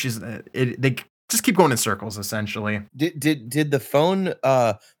over. They just keep going in circles, essentially. Did the phone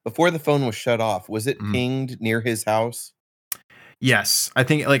before the phone was shut off, was it pinged near his house? Yes, I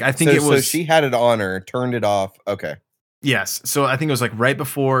think it was. So she had it on her, turned it off. Okay. Yes, so I think it was like right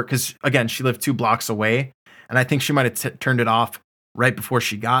before, because again, she lived 2 blocks away, and I think she might have turned it off right before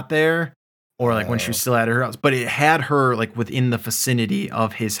she got there, or like when she was still at her house. But it had her like within the vicinity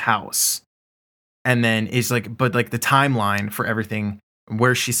of his house, and then it's like, but like the timeline for everything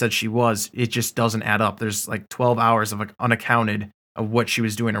where she said she was, it just doesn't add up. There's like 12 hours of like unaccounted of what she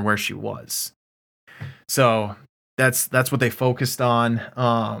was doing or where she was. So that's what they focused on.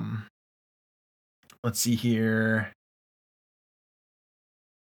 Let's see here.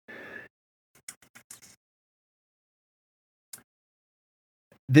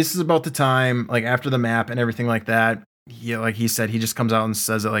 This is about the time, like after the map and everything like that. Like he said, he just comes out and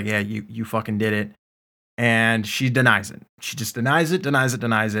says it like, yeah, you fucking did it. And she denies it. She just denies it.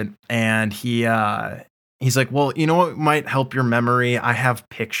 And he's like, well, you know what might help your memory? I have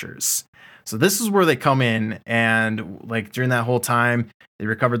pictures. So this is where they come in, and like during that whole time, they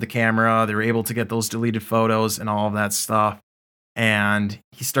recovered the camera. They were able to get those deleted photos and all of that stuff. And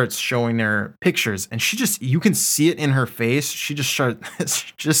he starts showing her pictures, and you can see it in her face. She just starts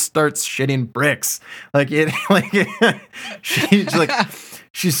shitting bricks. She's like,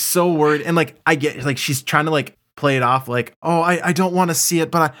 she's so worried. And like, I get like, she's trying to like play it off like, oh, I don't want to see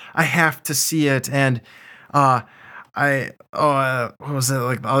it, but I have to see it. And, what was it?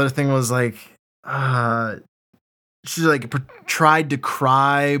 Like the other thing was like, she like tried to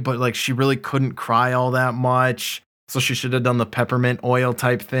cry, but like she really couldn't cry all that much. So she should have done the peppermint oil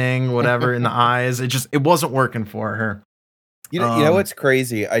type thing, whatever, in the eyes. It wasn't working for her. You know what's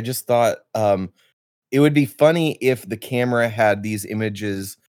crazy? I just thought it would be funny if the camera had these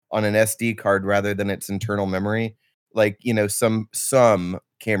images on an SD card rather than its internal memory. Like, some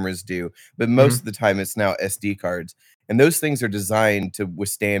cameras do, but most of the time it's now SD cards. And those things are designed to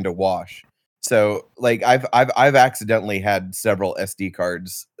withstand a wash. So like I've accidentally had several SD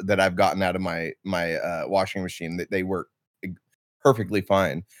cards that I've gotten out of my washing machine that they work perfectly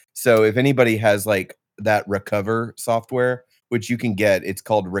fine. So if anybody has like that Recover software, which you can get, it's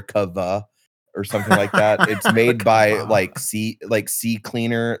called Recover or something like that. It's made by like C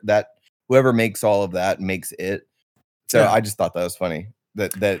Cleaner, that whoever makes all of that makes it. So yeah. I just thought that was funny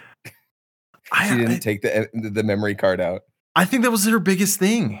that she didn't take the memory card out. I think that was her biggest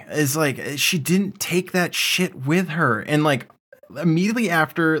thing, is like she didn't take that shit with her. And like immediately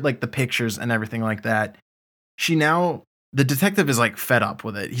after like the pictures and everything like that, the detective is like fed up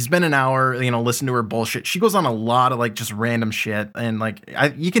with it. He's been an hour, listen to her bullshit. She goes on a lot of like just random shit. And like,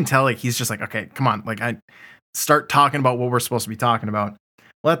 you can tell like he's just like, okay, come on. Like I start talking about what we're supposed to be talking about.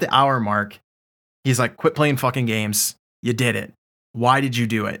 Well, at the hour mark, he's like, quit playing fucking games. You did it. Why did you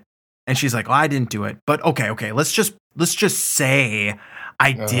do it? And she's like, well, I didn't do it. But okay. Let's just say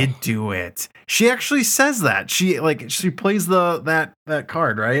I did do it. She actually says that. She plays that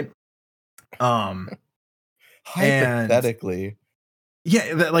card, right? Hypothetically.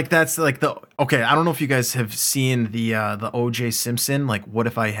 Yeah, that's like okay, I don't know if you guys have seen the OJ Simpson, like What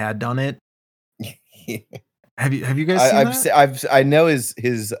If I Had Done It? Yeah. Have you guys seen that? I know his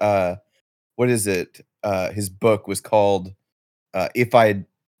what is it? His book was called If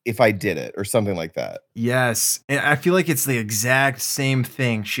I Did It, or something like that. Yes. And I feel like it's the exact same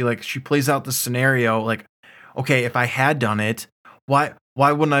thing. She plays out the scenario like, okay, if I had done it, why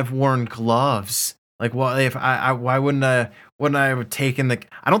wouldn't I have worn gloves? Like, why wouldn't I have taken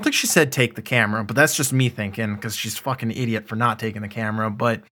I don't think she said take the camera, but that's just me thinking, because she's a fucking idiot for not taking the camera.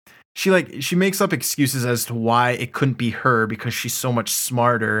 But she makes up excuses as to why it couldn't be her, because she's so much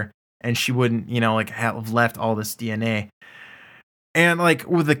smarter and she wouldn't, have left all this DNA. And like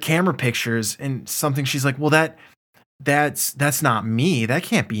with the camera pictures and something, she's like, well, that's not me. That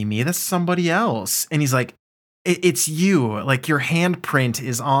can't be me. That's somebody else. And he's like, it's you. Like your handprint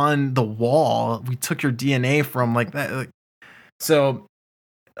is on the wall. We took your DNA from like that. So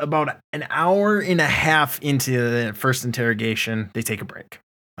about an hour and a half into the first interrogation, they take a break.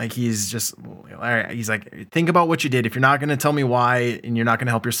 Like he's just, all right. He's like, think about what you did. If you're not going to tell me why and you're not going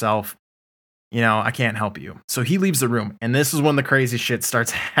to help yourself, I can't help you. So he leaves the room, and this is when the crazy shit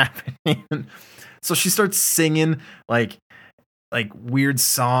starts happening. So she starts singing like weird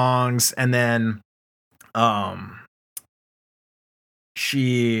songs, and then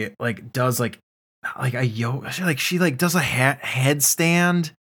she like does like a yoga, she like does a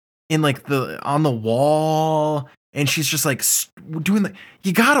headstand in like on the wall, and she's just like doing the,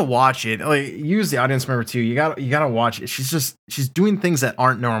 you gotta watch it, like use the audience member too, you gotta watch it. She's doing things that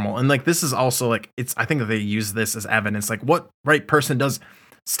aren't normal, and like this is also like, it's, I think that they use this as evidence, like what right person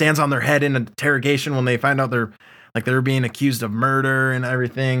stands on their head in an interrogation when they find out they're being accused of murder and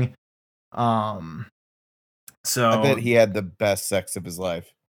everything. So I bet he had the best sex of his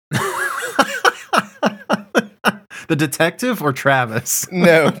life. The detective or Travis?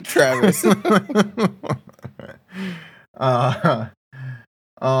 No, Travis.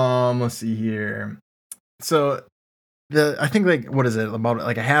 Let's see here. So I think like, what is it, about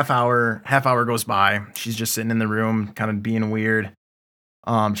like a half hour goes by. She's just sitting in the room, kind of being weird.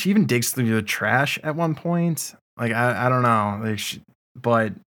 She even digs through the trash at one point. Like I don't know, like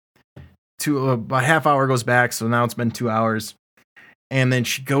but about half hour goes back, so now it's been 2 hours. And then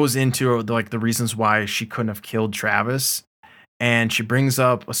she goes into like the reasons why she couldn't have killed Travis. And she brings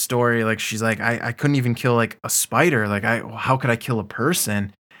up a story, like she's like, I couldn't even kill like a spider. Like how could I kill a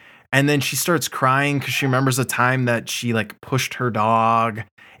person? And then she starts crying because she remembers a time that she like pushed her dog.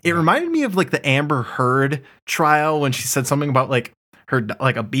 It reminded me of like the Amber Heard trial when she said something about like her,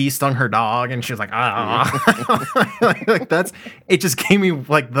 like a bee stung her dog, and she was like, like that's, it just gave me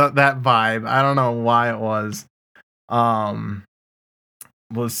like that vibe. I don't know why it was.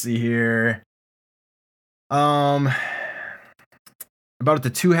 Let's see here. About at the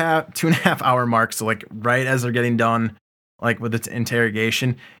 2.5 hour mark, so like right as they're getting done, like with its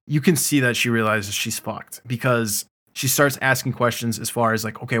interrogation, you can see that she realizes she's fucked, because she starts asking questions as far as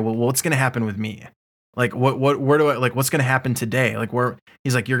like, okay, well, what's gonna happen with me? Like where do I, like, what's gonna happen today? Like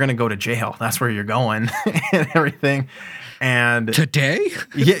he's like, you're gonna go to jail. That's where you're going and everything. And today?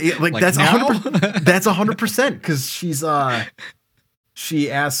 Yeah, like that's now? 100%. That's 100% because she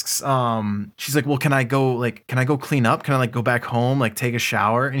asks, she's like, well, can I go clean up? Can I like go back home, like take a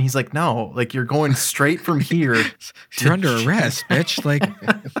shower? And he's like, no, like you're going straight from here. You're under arrest, bitch. Like,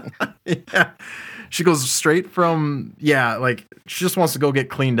 yeah. She goes straight from, like she just wants to go get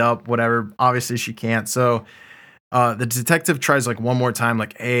cleaned up, whatever. Obviously she can't. So the detective tries like one more time,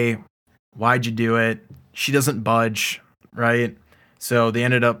 like, hey, why'd you do it? She doesn't budge, right? So they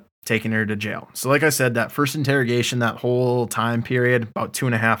ended up taking her to jail. So like I said, that first interrogation, that whole time period, about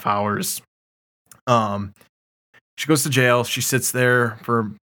 2.5 hours. She goes to jail. She sits there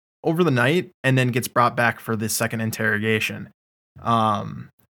for over the night and then gets brought back for the second interrogation.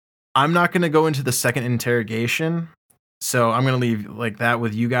 I'm not going to go into the second interrogation, so I'm going to leave like that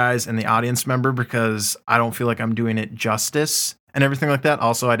with you guys and the audience member, because I don't feel like I'm doing it justice and everything like that.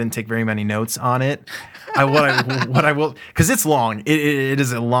 Also, I didn't take very many notes on it. What I will, because it's long. It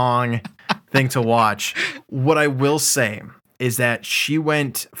is a long thing to watch. What I will say is that she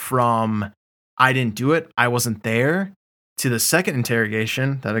went from I didn't do it, I wasn't there, to the second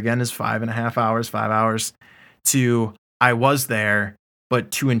interrogation, that again is 5.5 hours, 5 hours, to I was there, but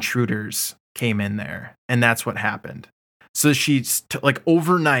 2 intruders came in there, and that's what happened. So she's like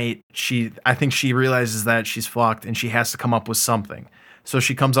overnight, I think she realizes that she's fucked and she has to come up with something. So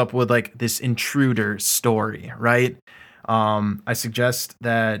she comes up with like this intruder story, right? I suggest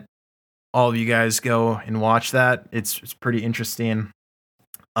that all of you guys go and watch that. It's pretty interesting.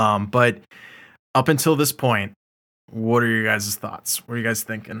 But up until this point, what are your guys' thoughts? What are you guys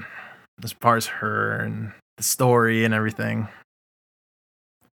thinking as far as her and the story and everything?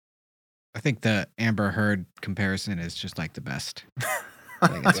 I think the Amber Heard comparison is just like the best. I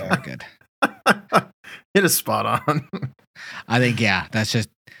think it's very good. It is spot on. I think, that's just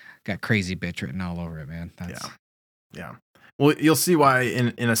got crazy bitch written all over it, man. Yeah. Well, you'll see why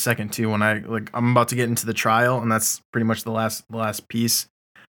in a second too, when I'm about to get into the trial, and that's pretty much the last piece.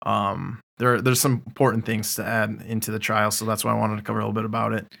 There's some important things to add into the trial, so that's why I wanted to cover a little bit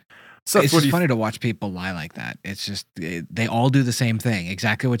about it. So it's just funny to watch people lie like that. It's just they all do the same thing,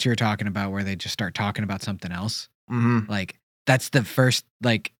 exactly what you're talking about, where they just start talking about something else. Mm-hmm. Like that's the first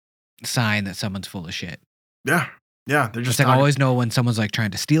like sign that someone's full of shit. Yeah. They're just like I always know when someone's like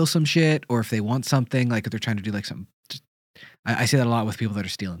trying to steal some shit, or if they want something, like if they're trying to do like some. I see that a lot with people that are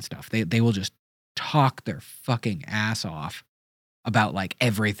stealing stuff. They will just talk their fucking ass off about like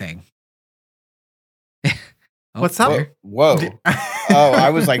everything. What's up? Whoa. Oh, I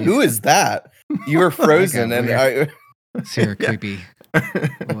was like, who is that? You were frozen, and Sarah creepy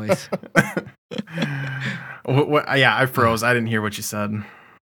voice. Yeah, I froze. I didn't hear what you said.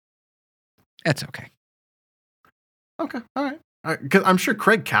 That's okay. Okay, all right. Because I'm sure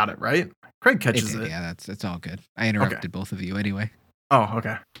Craig caught it, right? Craig catches it. Yeah, that's all good. I interrupted both of you anyway. Oh,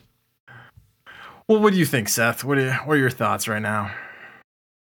 okay. Well, what do you think, Seth? What are your thoughts right now?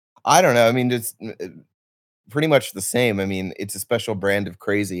 I don't know. I mean, it's pretty much the same. I mean, it's a special brand of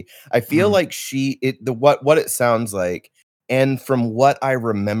crazy. I feel Mhm. like what it sounds like, and from what I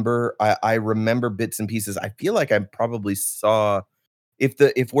remember, I remember bits and pieces. I feel like I probably saw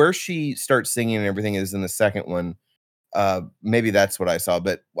if where she starts singing and everything is in the second one, maybe that's what I saw,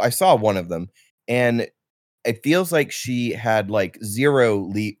 but I saw one of them, and it feels like she had, like,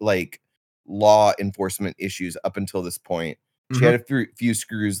 0 law enforcement issues up until this point. She had Mhm. a few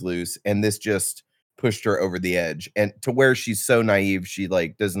screws loose, and this just pushed her over the edge, and to where she's so naive, she,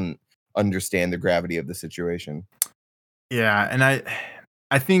 like, doesn't understand the gravity of the situation. Yeah, and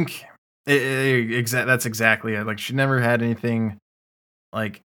I think that's exactly it. Like, she never had anything,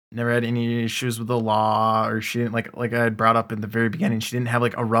 like, never had any issues with the law, or she didn't like I had brought up in the very beginning, she didn't have,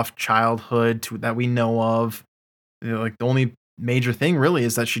 like, a rough childhood to that we know of. You know, like, the only major thing really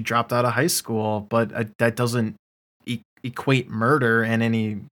is that she dropped out of high school, but, that doesn't equate murder in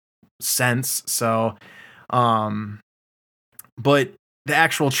any sense, so, um but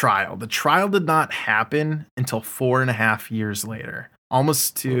the trial did not happen until 4.5 years later,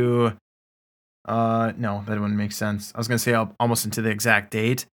 almost to no, that wouldn't make sense. I was gonna say almost into the exact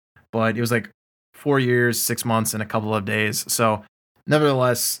date, but it was like 4 years, 6 months, and a couple of days. So,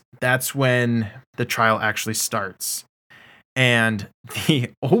 nevertheless, that's when the trial actually starts. And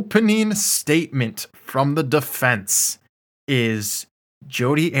the opening statement from the defense is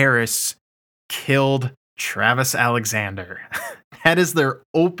Jodi Arias killed Travis Alexander. That is their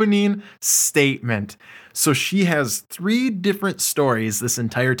opening statement. So she has 3 different stories this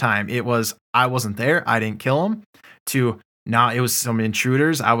entire time. It was, I wasn't there, I didn't kill him, to, nah, it was some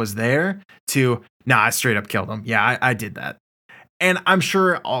intruders, I was there, to, nah, I straight up killed him. Yeah, I did that. And I'm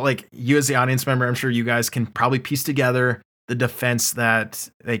sure all, like, you as the audience member, I'm sure you guys can probably piece together the defense that,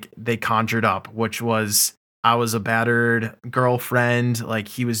 like, they conjured up, which was, I was a battered girlfriend, like,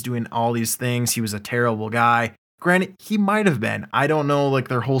 he was doing all these things, he was a terrible guy. Granted, he might have been. I don't know, like,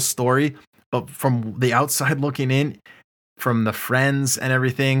 their whole story, but from the outside looking in, from the friends and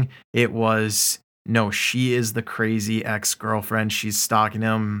everything, it was, no, she is the crazy ex-girlfriend. She's stalking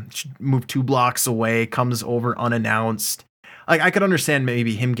him. She moved 2 blocks away, comes over unannounced. Like, I could understand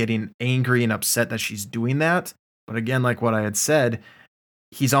maybe him getting angry and upset that she's doing that. But again, like what I had said,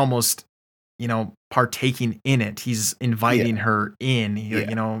 he's almost, partaking in it. He's inviting Yeah, her in.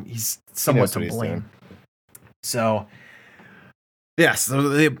 yeah. He's He somewhat knows to what he's doing. blame. So, yes, so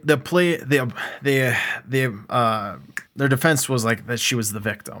their defense was like that she was the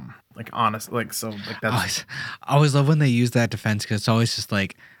victim. Like, honest, like, so, like, that's I always love when they use that defense because it's always just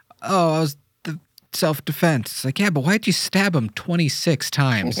like, oh, I was the self-defense. It's like, yeah, but why'd you stab him 26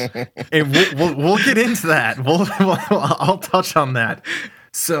 times? and we'll get into that. I'll touch on that.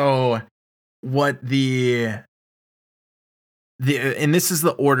 So, what and this is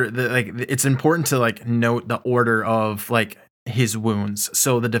the order, like, it's important to, like, note the order of, like, his wounds.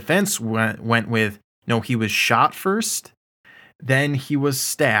 So the defense went with, no, he was shot first, then he was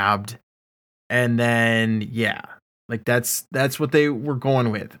stabbed, and then, yeah, like, that's what they were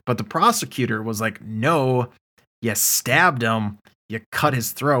going with. But the prosecutor was like, no, you stabbed him, you cut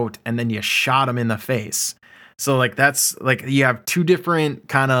his throat, and then you shot him in the face. So, like, that's like, you have 2 different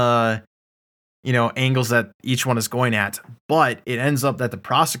kind of, angles that each one is going at. But it ends up that the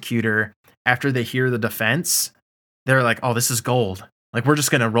prosecutor, after they hear the defense, they're like, oh, this is gold. Like, we're just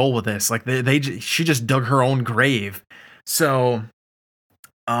gonna roll with this. Like, she just dug her own grave. So,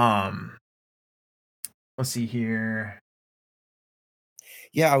 um, let's see here.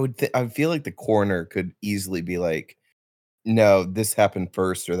 Yeah, I would feel like the coroner could easily be like, "No, this happened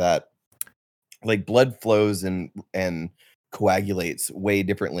first or that." Like, blood flows and coagulates way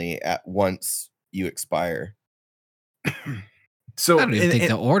differently at once you expire. I So, don't even think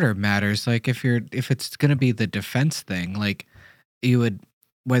the order matters. Like if it's gonna be the defense thing, like you would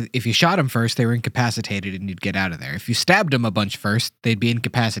if you shot him first, they were incapacitated and you'd get out of there. If you stabbed him a bunch first, they'd be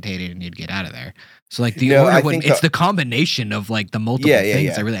incapacitated and you'd get out of there. So like the No, order I wouldn't think it's the combination of like the Yeah, multiple yeah,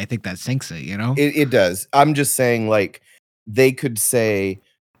 things yeah. I think that sinks it, you know? It does. I'm just saying, like, they could say,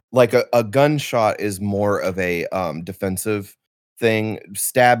 like, a gunshot is more of a, defensive thing.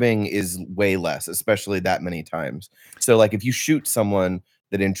 Stabbing is way less, especially that many times. So, like, if you shoot someone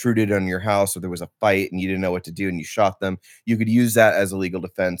that intruded on your house or there was a fight and you didn't know what to do and you shot them, you could use that as a legal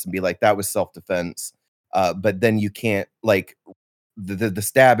defense and be like, "That was self-defense." But then you can't, like, the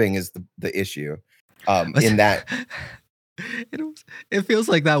stabbing is the issue, in that It feels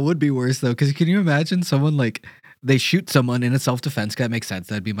like that would be worse though, because can you imagine someone like they shoot someone in a self-defense. That makes sense.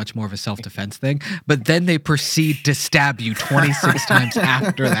 That'd be much more of a self-defense thing. But then they proceed to stab you 26 times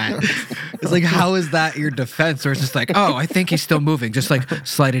after that. It's like, how is that your defense? Or it's just like, oh, I think he's still moving. Just like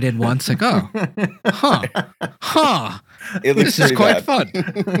slide it in once. Like, oh, this is quite fun.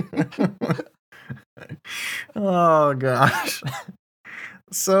 Oh gosh.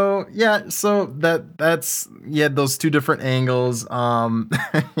 So that's those two different angles.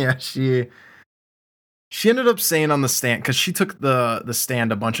 Yeah, she ended up saying on the stand, because she took the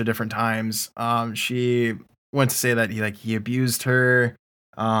stand a bunch of different times. She went to say that he abused her,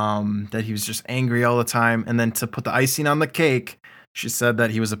 that he was just angry all the time, and then to put the icing on the cake, she said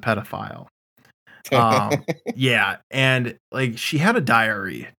that he was a pedophile. Yeah, and like she had a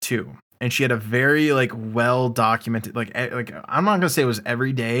diary too. And she had a very like well documented, like I'm not gonna say it was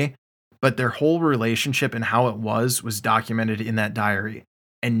every day, but their whole relationship and how it was documented in that diary.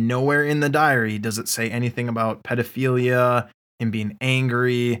 And nowhere in the diary does it say anything about pedophilia, him being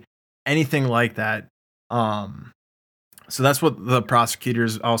angry, anything like that. So that's what the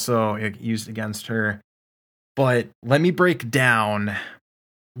prosecutors also used against her. But let me break down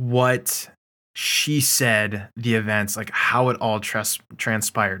what she said, the events, like how it all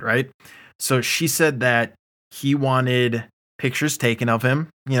transpired, right? So she said that he wanted pictures taken of him,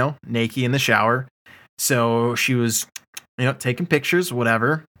 naked in the shower. So she was, taking pictures,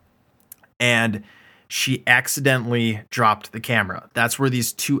 whatever. And she accidentally dropped the camera. That's where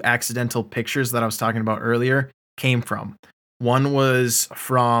these two accidental pictures that I was talking about earlier came from. One was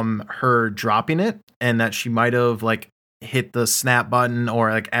from her dropping it, and that she might have like hit the snap button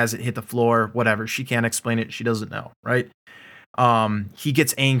or like as it hit the floor, whatever. She can't explain it. She doesn't know, right? He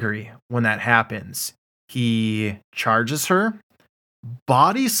gets angry when that happens. He charges her,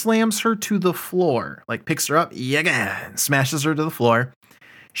 body slams her to the floor, like picks her up, and smashes her to the floor.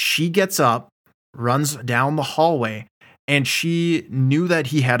 She gets up, runs down the hallway, and she knew that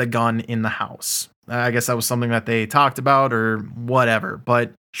he had a gun in the house. I guess that was something that they talked about or whatever,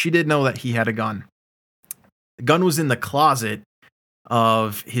 but she did know that he had a gun. The gun was in the closet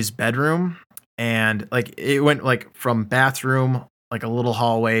of his bedroom, and like it went like from bathroom, like a little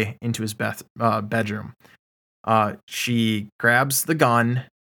hallway into his bedroom. She grabs the gun,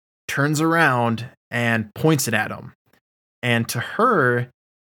 turns around, and points it at him. And to her,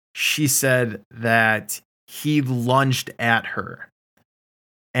 she said that he lunged at her.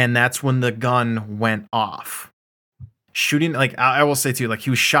 And that's when the gun went off. Shooting, like I will say too, like he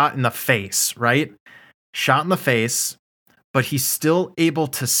was shot in the face, right? Shot in the face, but he's still able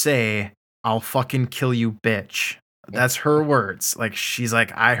to say, "I'll fucking kill you, bitch." That's her words. Like she's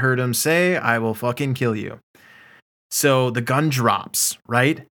like, I heard him say, "I will fucking kill you." So the gun drops,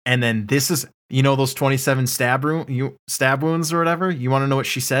 right? And then this is, those 27 stab wounds or whatever. You want to know what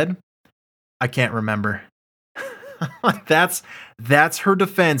she said? I can't remember. That's her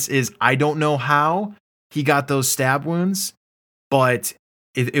defense is, I don't know how he got those stab wounds, but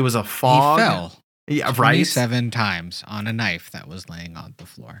it was a fog. He fell. Yeah, 27 times on a knife that was laying on the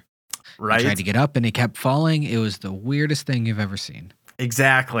floor. Right. He tried to get up and he kept falling. It was the weirdest thing you've ever seen.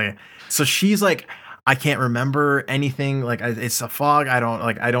 Exactly. So she's like, I can't remember anything. Like it's a fog. I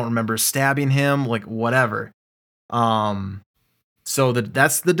don't remember stabbing him. Like whatever. So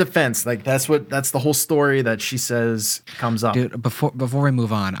that's the defense. Like that's the whole story that she says comes up. Dude, before we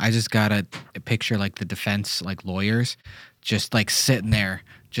move on, I just got a picture like the defense like lawyers just like sitting there,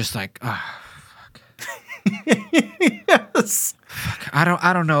 just like, oh, fuck. Yes. Fuck.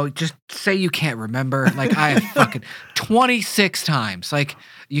 I don't know. Just say you can't remember. Like I have fucking 26 times. Like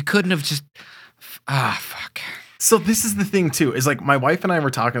you couldn't have just. Fuck. So this is the thing too. Is like my wife and I were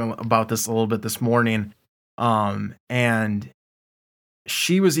talking about this a little bit this morning, and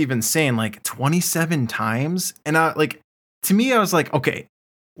she was even saying like 27 times, and to me I was like, okay,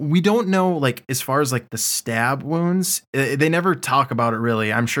 we don't know like as far as like the stab wounds. They never talk about it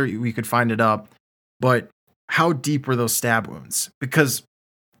really. I'm sure we could find it up, but how deep were those stab wounds? Because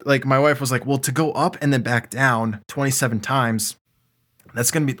like my wife was like, well, to go up and then back down 27 times, that's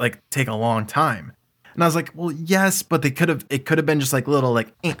going to be like take a long time. And I was like, well, yes, but it could have been just like little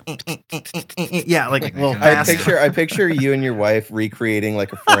like, yeah, like little fast. I picture you and your wife recreating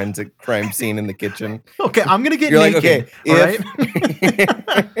like a forensic crime scene in the kitchen. Okay, I'm going to get naked. Like, okay, all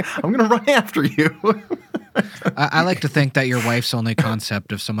right? I'm going to run after you. I like to think that your wife's only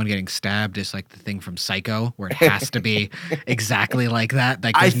concept of someone getting stabbed is like the thing from Psycho, where it has to be exactly like that.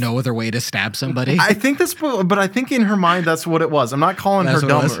 Like there's no other way to stab somebody. I think but I think in her mind that's what it was. I'm not calling her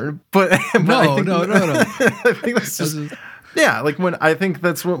dumber, but no. I think that's just like when I think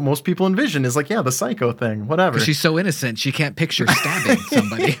that's what most people envision is like, yeah, the Psycho thing, whatever. Because she's so innocent, she can't picture stabbing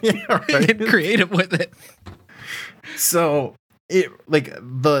somebody. Yeah, right. Get creative with it. So it like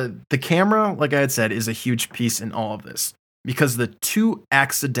the camera, like I had said, is a huge piece in all of this because the two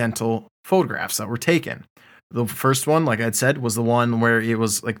accidental photographs that were taken. The first one, like I had said, was the one where it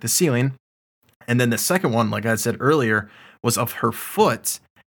was like the ceiling, and then the second one, like I said earlier, was of her foot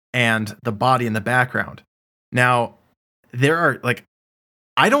and the body in the background. Now, there are like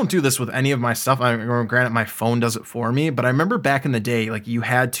I don't do this with any of my stuff. Granted, my phone does it for me, but I remember back in the day, like you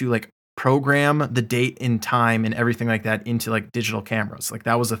had to like program the date and time and everything like that into like digital cameras. Like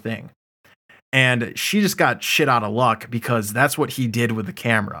that was a thing. And she just got shit out of luck because that's what he did with the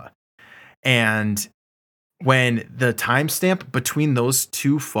camera. And when the timestamp between those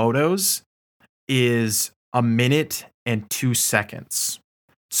two photos is a minute and 2 seconds.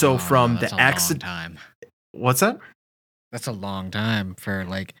 So from that's the a long accident, time. what's that? That's a long time for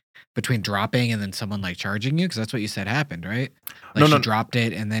like between dropping and then someone like charging you, because that's what you said happened, right? Like she dropped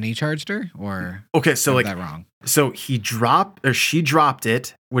it and then he charged her, or okay, so like that wrong. So she dropped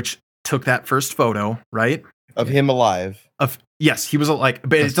it, which took that first photo, right? Of him alive. Yes, he was like,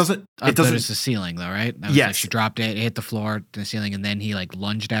 but it doesn't. It doesn't. It's the ceiling though, right? That was yes, like she dropped it, hit the floor, the ceiling, and then he like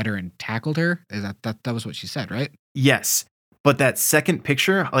lunged at her and tackled her. Is that was what she said, right? Yes, but that second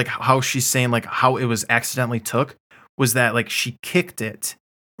picture, like how she's saying, like how it was accidentally took, was that like she kicked it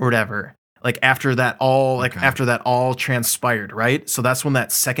or whatever. Like after that all transpired, right? So that's when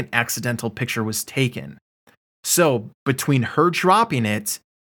that second accidental picture was taken. So between her dropping it,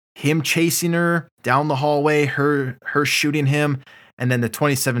 him chasing her down the hallway, her shooting him, and then the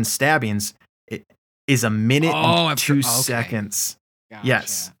 27 stabbings, it is a minute and 2 seconds. Gotcha.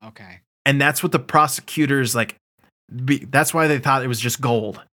 Yes. Okay. And that's what the prosecutors like. That's why they thought it was just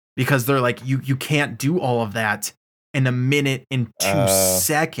gold, because they're like, you can't do all of that in a minute and 2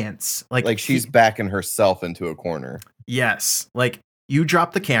 seconds. Like she's backing herself into a corner. Yes. Like you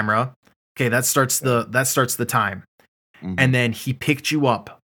drop the camera. Okay, that starts the time. Mm-hmm. And then he picked you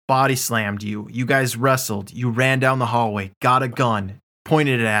up, body slammed you. You guys wrestled. You ran down the hallway, got a gun,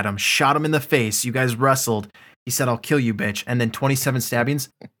 pointed it at him, shot him in the face. You guys wrestled. He said, "I'll kill you, bitch." And then 27 stabbings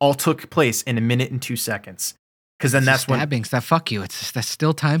all took place in a minute and 2 seconds. Because then that's stabbings that fuck you. That's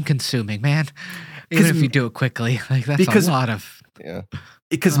still time consuming, man. Even if you do it quickly, like that's a lot of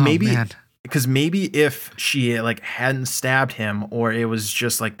Because maybe if she like hadn't stabbed him, or it was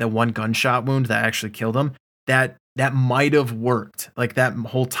just like the one gunshot wound that actually killed him, that might have worked. Like that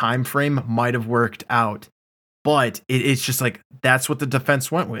whole time frame might have worked out. But it's just like that's what the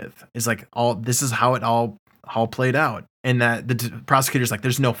defense went with. Is like this is how it all played out. And that the prosecutor's like,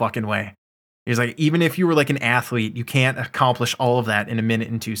 there's no fucking way. He's like, even if you were like an athlete, you can't accomplish all of that in a minute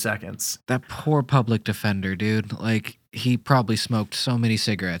and 2 seconds. That poor public defender, dude. Like, he probably smoked so many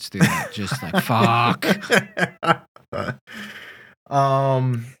cigarettes through that. Just like, fuck.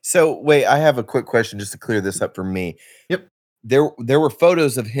 So wait, I have a quick question just to clear this up for me. Yep. There were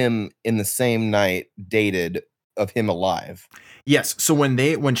photos of him in the same night dated of him alive. Yes. So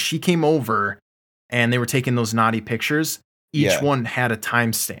when she came over and they were taking those naughty pictures, each one had a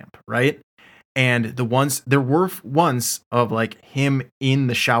timestamp, right? And there were ones of like him in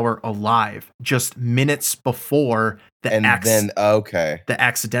the shower alive just minutes before the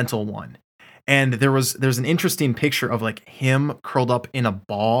accidental one. And there's an interesting picture of like him curled up in a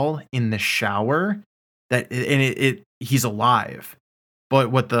ball in the shower he's alive. But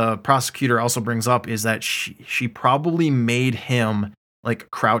what the prosecutor also brings up is that she probably made him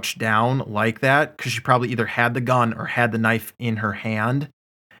like crouch down like that because she probably either had the gun or had the knife in her hand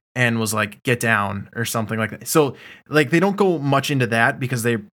and was like, get down or something like that. So like they don't go much into that because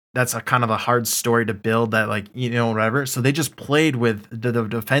that's a kind of a hard story to build, that like, whatever. So they just played with the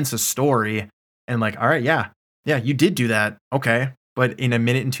defense's story and like, all right, yeah, you did do that. Okay. But in a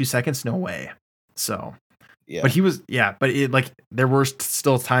minute and 2 seconds, no way. So, yeah. But there were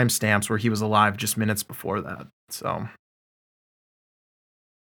still timestamps where he was alive just minutes before that. So.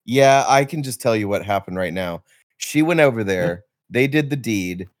 Yeah, I can just tell you what happened right now. She went over there. They did the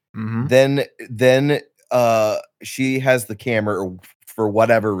deed. Mm-hmm. Then she has the camera for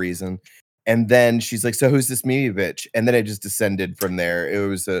whatever reason, and then she's like, "So who's this Mimi bitch?" And then it just descended from there. It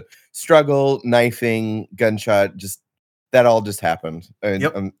was a struggle, knifing, gunshot. Just that all just happened.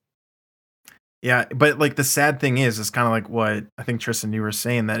 Yep. Yeah, but like the sad thing is kind of like what I think Tristan, you were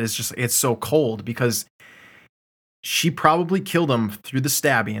saying, that it's so cold because she probably killed him through the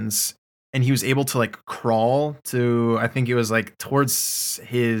stabbings. And he was able to like crawl to, I think it was like towards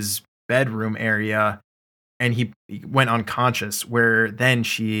his bedroom area, and he went unconscious, where then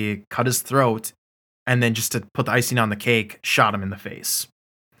she cut his throat and then just to put the icing on the cake, shot him in the face.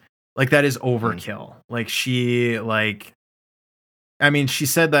 Like that is overkill. Like she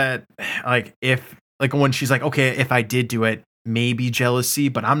said that like if like when she's like, okay, if I did do it, maybe jealousy,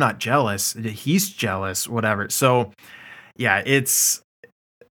 but I'm not jealous. He's jealous, whatever. So yeah,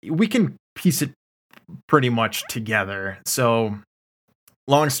 we can piece it pretty much together. So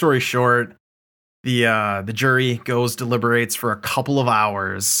long story short, the jury deliberates for a couple of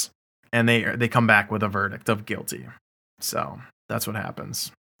hours, and they come back with a verdict of guilty. So that's what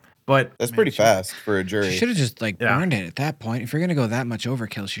happens. But That's pretty fast for a jury. She should have just like Yeah. burned it at that point. If you're gonna go that much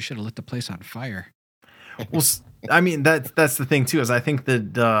overkill, she should have lit the place on fire. well, I mean that's the thing too, is I think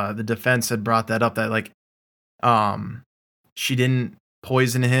that the defense had brought that up, that like she didn't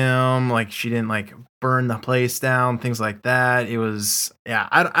poison him, like she didn't like burn the place down, things like that. It was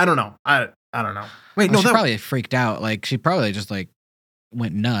I don't know. I don't know. Wait, She probably freaked out. Like she probably just like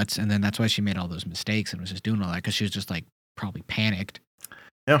went nuts, and then that's why she made all those mistakes and was just doing all that, because she was just like probably panicked.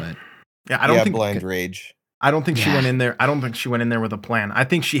 Yeah. But I don't think blind rage. I don't think she went in there. I don't think she went in there with a plan. I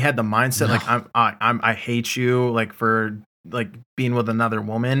think she had the mindset like I hate you, like for like being with another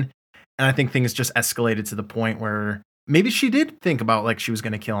woman, and I think things just escalated to the point where maybe she did think about like she was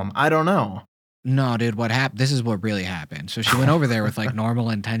going to kill him. I don't know. No, dude, what happened? This is what really happened. So she went over there with like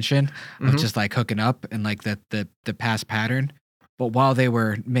normal intention of just like hooking up and like the past pattern. But while they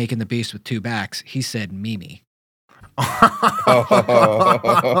were making the beast with two backs, he said Mimi.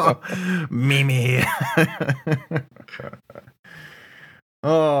 Mimi.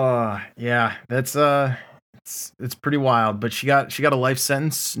 Oh yeah, that's it's pretty wild. But she got a life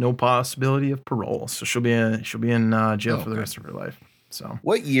sentence, no possibility of parole, so she'll be in jail for the rest of her life. So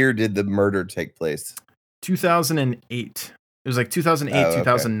what year did the murder take place? 2008. It was like 2008, okay.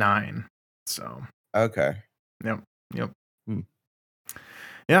 2009. So okay. Yep.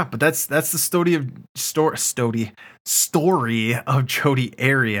 Yeah, but that's the story of Jodi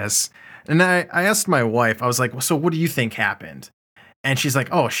Arias. And I asked my wife, I was like, well, so what do you think happened? And she's like,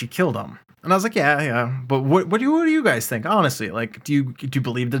 oh, she killed him. And I was like, yeah. But what do you guys think? Honestly, like, do you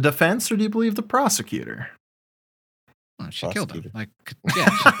believe the defense or do you believe the prosecutor? Well, she killed him. Like,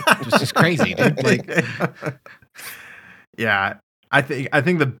 yeah, it was just crazy, dude. Like, yeah. I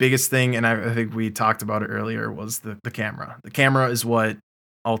think the biggest thing, and I think we talked about it earlier, was the camera. The camera is what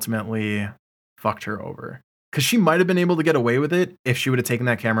ultimately fucked her over, because she might have been able to get away with it if she would have taken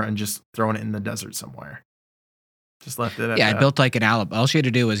that camera and just thrown it in the desert somewhere. Just left it at yeah, that. I built like an alibi. All she had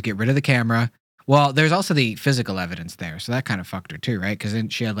to do was get rid of the camera. Well, there's also the physical evidence there, so that kind of fucked her too, right? Because then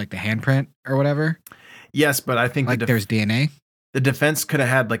she had like the handprint or whatever. Yes, but I think like there's DNA. The defense could have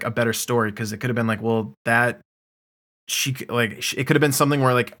had like a better story, because it could have been like, well, that it could have been something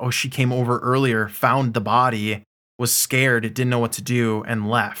where like, oh, she came over earlier, found the body, was scared, didn't know what to do, and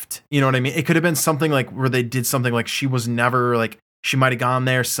left. You know what I mean? It could have been something like where they did something like she was never like, she might have gone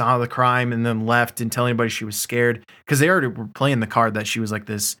there, saw the crime, and then left, didn't tell anybody she was scared, because they already were playing the card that she was like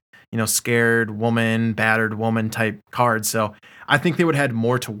this, scared woman, battered woman type card. So I think they would have had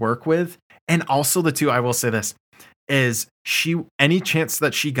more to work with. And also I will say this, is any chance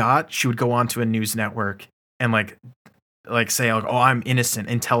that she got, she would go on to a news network and like say like, oh, I'm innocent,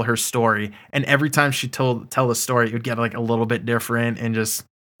 and tell her story. And every time she tell the story, it would get like a little bit different, and just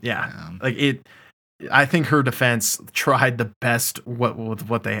I think her defense tried the best with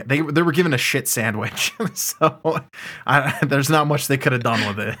what they were given a shit sandwich. So there's not much they could have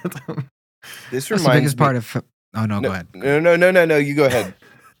done with it. This reminds the biggest part of. Oh no, go ahead. No, you go ahead.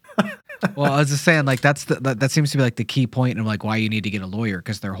 Well, I was just saying, like that seems to be like the key point of like why you need to get a lawyer,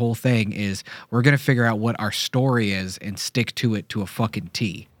 because their whole thing is we're gonna figure out what our story is and stick to it to a fucking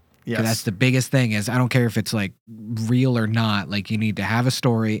T. Yes. That's the biggest thing. Is I don't care if it's like real or not. Like you need to have a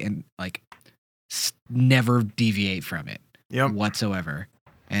story and like never deviate from it whatsoever.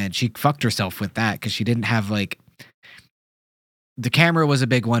 And she fucked herself with that, because she didn't have like the camera was a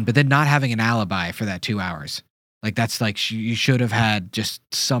big one, but then not having an alibi for that 2 hours. Like that's like you should have had just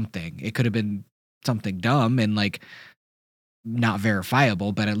something. It could have been something dumb and like not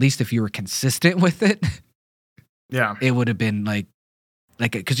verifiable, but at least if you were consistent with it, it would have been like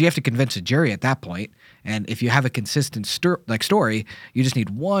because you have to convince a jury at that point. And if you have a consistent story, you just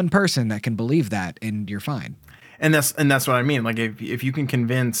need one person that can believe that, and you're fine. And that's what I mean. Like if you can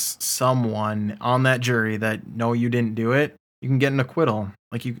convince someone on that jury that no, you didn't do it, you can get an acquittal.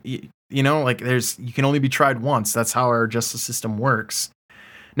 Like you can only be tried once. That's how our justice system works.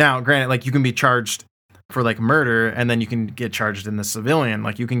 Now, granted, like you can be charged for like murder, and then you can get charged in the civilian.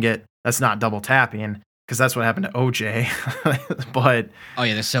 Like that's not double tapping, because that's what happened to OJ. But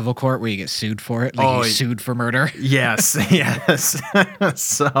the civil court where you get sued for it. Like you sued for murder. Yes.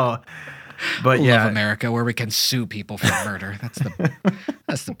 So, but love America, where we can sue people for murder. That's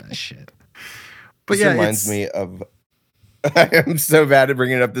the best shit. But this reminds me of. I am so bad at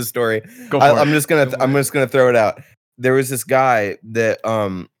bringing up this story. Go for I'm it. just gonna throw it out. There was this guy that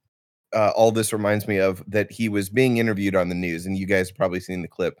all this reminds me of, that he was being interviewed on the news, and you guys have probably seen the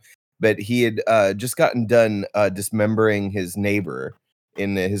clip. But he had just gotten done dismembering his neighbor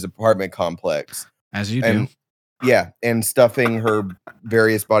in his apartment complex. As you do. And yeah, and stuffing her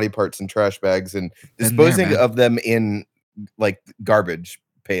various body parts in trash bags and Been there, disposing man. of them in like garbage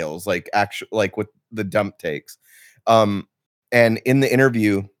pails, like like what the dump takes. And in the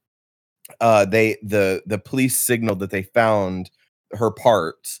interview, the police signaled that they found her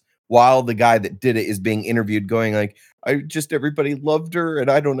parts while the guy that did it is being interviewed, going like, everybody loved her and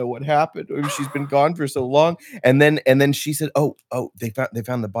I don't know what happened. She's been gone for so long. And then she said, oh, they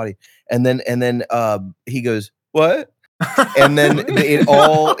found the body. And then he goes, what? And then it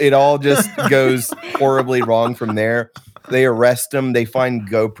all just goes horribly wrong from there. They arrest him. They find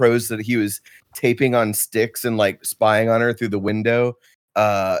GoPros that he was taping on sticks and like spying on her through the window.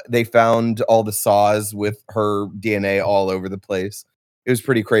 They found all the saws with her DNA all over the place. It was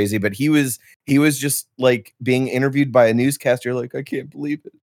pretty crazy, but he was just like being interviewed by a newscaster. Like, I can't believe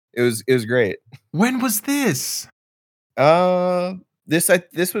it. It was great. When was this?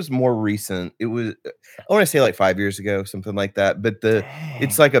 This was more recent. It was, I want to say like 5 years ago, something like that. But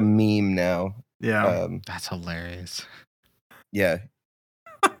it's like a meme now. Yeah. That's hilarious. Yeah.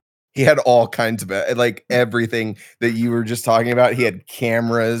 He had all kinds of like everything that you were just talking about. He had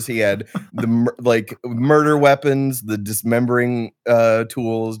cameras. He had the like murder weapons, the dismembering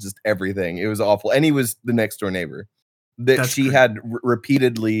tools, just everything. It was awful. And he was the next door neighbor that That's she great. had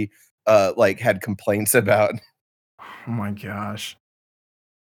repeatedly like had complaints about. Oh my gosh.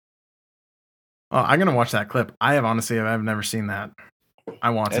 Oh, I'm gonna watch that clip. I've never seen that. I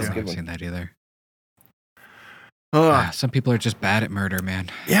want That's I a to. good haven't one. seen that either. Ugh. Some people are just bad at murder, man.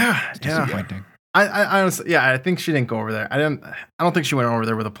 Yeah, It's yeah. disappointing. I honestly, I think she didn't go over there. I don't think she went over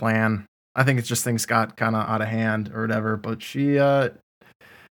there with a plan. I think it's just things got kind of out of hand or whatever. But she did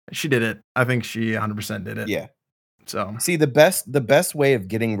it. I think she 100% did it. Yeah. So See, the best way of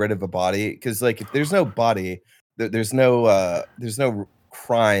getting rid of a body, because like if there's no body, there's no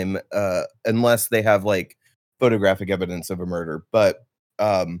crime unless they have like photographic evidence of a murder. But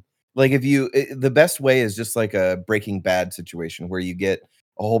like the best way is just like a Breaking Bad situation where you get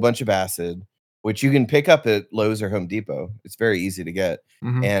a whole bunch of acid, which you can pick up at Lowe's or Home Depot. It's very easy to get,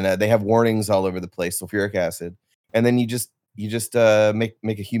 mhm. and they have warnings all over the place, sulfuric acid, and then you just make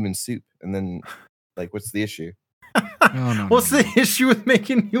a human soup, and then like what's the issue? No, What's the issue with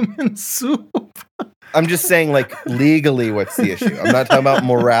making human soup? I'm just saying, like, legally, what's the issue? I'm not talking about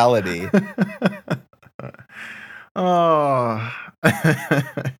morality. Oh.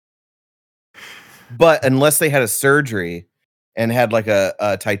 But unless they had a surgery and had like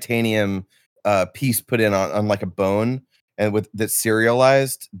a titanium piece put in on like a bone and that's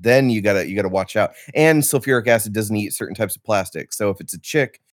serialized, then you gotta watch out. And sulfuric acid doesn't eat certain types of plastic. So if it's a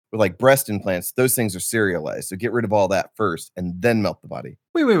chick with like breast implants, those things are serialized. So get rid of all that first and then melt the body.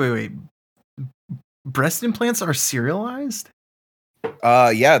 Wait. Breast implants are serialized?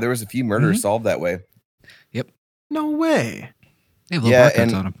 Yeah, there was a few murders Mhm. solved that way. No way. They have little Yeah,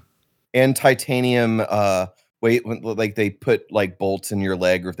 barcodes on them. And titanium like they put like bolts in your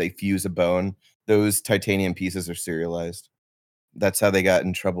leg, or if they fuse a bone, those titanium pieces are serialized. That's how they got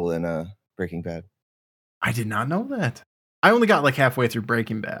in trouble in Breaking Bad. I did not know that. I only got like halfway through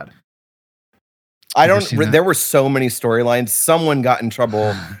Breaking Bad. There were so many storylines. Someone got in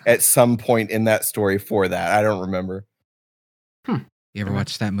trouble at some point in that story for that. I don't remember. You ever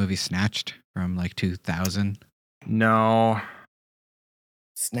watch that movie Snatched from like 2000? No.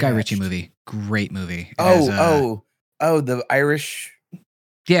 Guy Ritchie Snatched. movie. Great movie. It has, The Irish.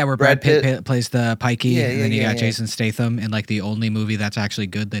 yeah, where Brad Brad Pitt plays the pikey, Yeah, and then you yeah, got yeah. Jason Statham in like the only movie that's actually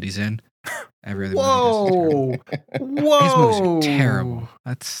good that he's in. Every other movie is terrible. Whoa. His movies are terrible.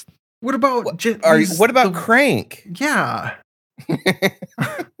 That's What about What about Crank? Yeah.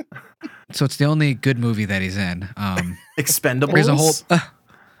 so it's the only good movie that he's in. Expendables? There's a whole.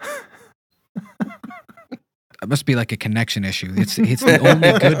 It must be like a connection issue. It's the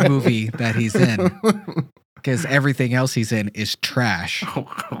only good movie that he's in, because everything else he's in is trash,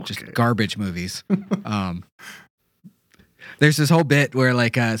 just garbage movies. There's this whole bit where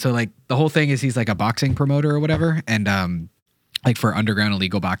like the whole thing is he's like a boxing promoter or whatever, and like for underground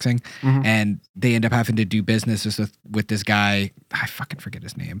illegal boxing, Mhm. and they end up having to do business with this guy. I fucking forget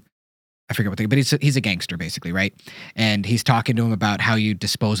his name. I forget what thing, but he's a gangster basically, right? And he's talking to him about how you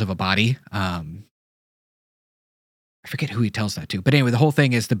dispose of a body. I forget who he tells that to. But anyway, the whole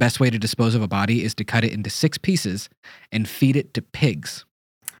thing is the best way to dispose of a body is to cut it into 6 pieces and feed it to pigs.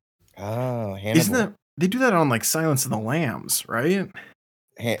 Oh, Hannibal. They do that on like Silence of the Lambs, right?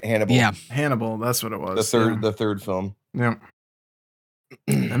 Hannibal. Yeah. Hannibal, that's what it was. The third film. Yeah.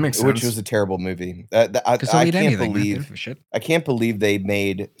 That makes sense. Which was a terrible movie. I They'll eat can't anything, man. They don't believe give a shit. I can't believe they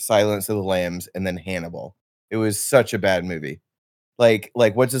made Silence of the Lambs and then Hannibal. It was such a bad movie. Like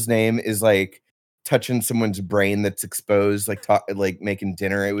what's his name is like touching someone's brain that's exposed, like making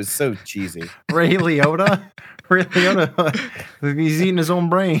dinner. It was so cheesy. Ray Liotta? Ray Liotta. He's eating his own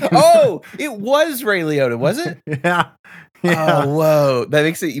brain. Oh, it was Ray Liotta, was it? Yeah. Yeah. Oh, whoa. That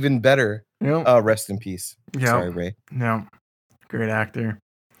makes it even better. Yep. Rest in peace. Yep. Sorry, Ray. No. Great actor.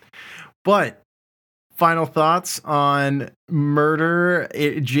 But final thoughts on Murder,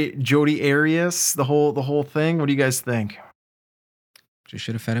 Jodi Arias, the whole thing. What do you guys think? Just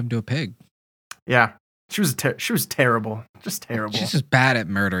should have fed him to a pig. Yeah. She was terrible. Just terrible. She's just bad at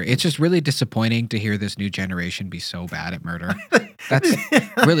murder. It's just really disappointing to hear this new generation be so bad at murder. That's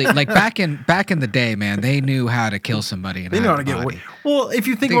really like back in the day, man. They knew how to kill somebody. And they know how to get away. Well, if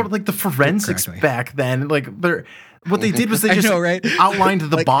you think about like the forensics back then, like what they did was they just outlined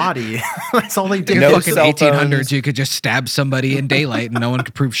the body. That's all they did. No fucking 1800s, you could just stab somebody in daylight and no one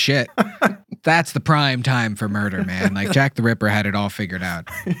could prove shit. That's the prime time for murder, man. Like Jack the Ripper had it all figured out.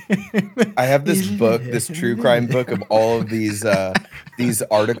 I have this book, this true crime book of all of these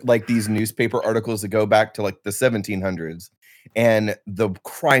these newspaper articles that go back to like the 1700s, and the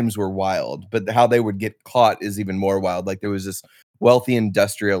crimes were wild, but how they would get caught is even more wild. Like there was this wealthy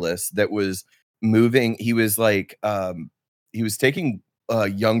industrialist that was moving. He was like he was taking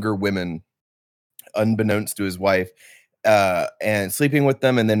younger women unbeknownst to his wife and sleeping with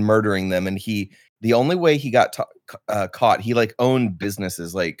them and then murdering them. And the only way he got caught, he like owned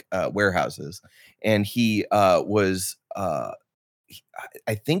businesses like warehouses, and he was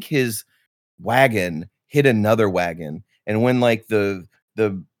I think his wagon hit another wagon, and when like the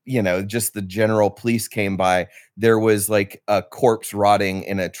just the general police came by, there was like a corpse rotting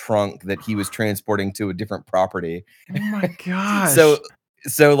in a trunk that he was transporting to a different property. Oh my gosh.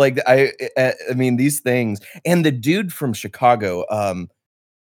 So like I mean these things, and the dude from Chicago,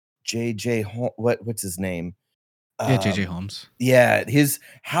 JJ what's his name? Yeah, JJ Holmes. Yeah, his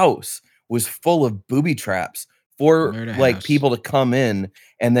house was full of booby traps for like people to come in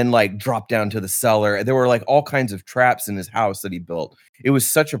and then like drop down to the cellar. There were like all kinds of traps in his house that he built. It was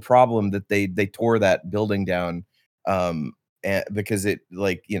such a problem that they tore that building down because it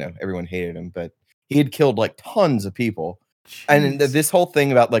like, everyone hated him, but he had killed like tons of people. Jeez. And this whole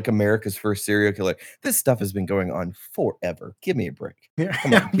thing about like America's first serial killer, this stuff has been going on forever. Give me a break. Yeah.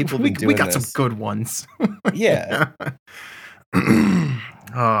 Come on, people have been doing we got this. some good ones. Yeah.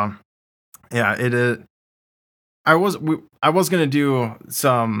 I was gonna do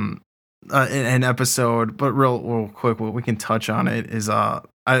some an episode, but real quick, what we can touch on it is I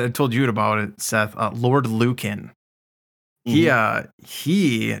told you about it, Seth. Lord Lucan. Mm-hmm.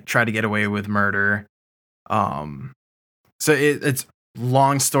 He tried to get away with murder. So it's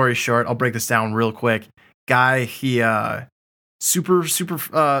long story short. I'll break this down real quick. Guy, he super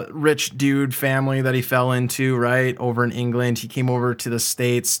rich dude family that he fell into right over in England. He came over to the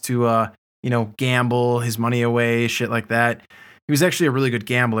States to gamble his money away, shit like that. He was actually a really good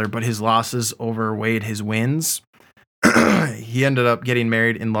gambler, but his losses overweighed his wins. He ended up getting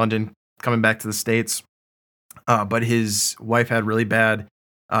married in London, coming back to the States. But his wife had really bad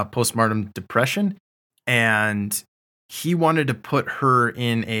postpartum depression, and he wanted to put her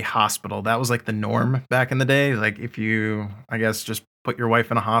in a hospital. That was like the norm back in the day. Like if you, I guess, just put your wife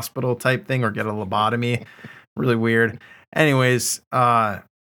in a hospital type thing or get a lobotomy. Really weird. Anyways,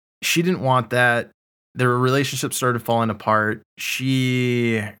 she didn't want that. Their relationship started falling apart.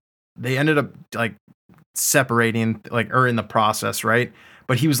 They ended up like separating, like, or in the process, right?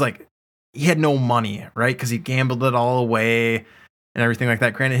 But he was like, he had no money, right? Because he gambled it all away and everything like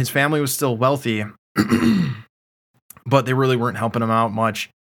that. Granted, his family was still wealthy, but they really weren't helping him out much.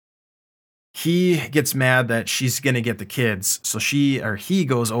 He gets mad that she's going to get the kids. So he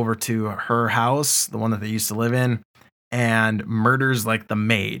goes over to her house, the one that they used to live in, and murders like the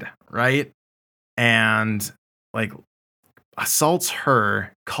maid, right? And like assaults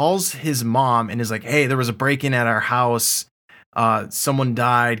her, calls his mom and is like, hey, there was a break-in at our house. Someone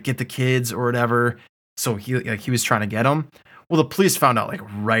died, get the kids or whatever. So he was trying to get them. Well, the police found out like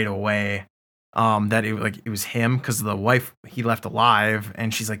right away that it was him, because the wife he left alive,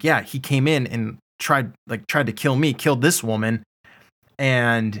 and she's like, yeah, he came in and tried to kill me, killed this woman,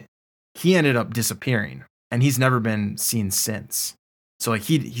 and he ended up disappearing, and he's never been seen since. So like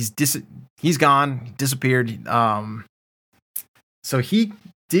he's gone, he disappeared. So he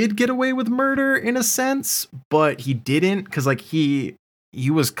did get away with murder in a sense, but he didn't, because like he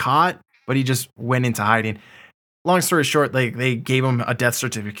was caught, but he just went into hiding. Long story short, they gave him a death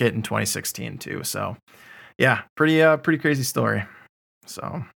certificate in 2016 too. So yeah, pretty crazy story.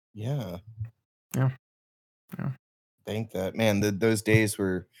 So Yeah. Yeah. Thank that, man. Those days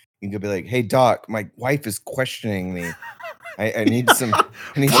where you can be like, "Hey, doc, my wife is questioning me. I need some. I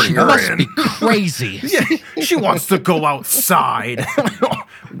need Bring some her help." Must be crazy. Yeah, she wants to go outside.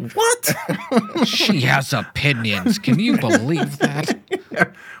 What? She has opinions. Can you believe that?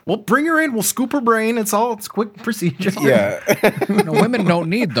 Well, bring her in. We'll scoop her brain. It's quick procedure. Yeah. No, women don't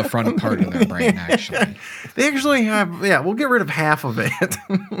need the front part of their brain, actually. They actually have. Yeah, we'll get rid of half of it.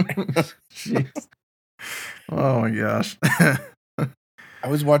 Jeez. Oh my gosh. I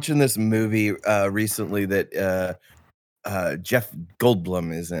was watching this movie recently that Jeff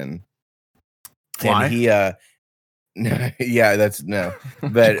Goldblum is in. Fly? And he yeah, that's no.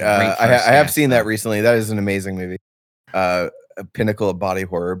 But Great I first have guess, seen that though. recently. That is an amazing movie. A pinnacle of body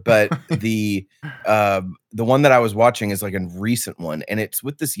horror. But the one that I was watching is like a recent one, and it's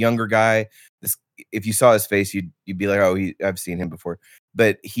with this younger guy. This, if you saw his face, you'd be like, "Oh, I've seen him before."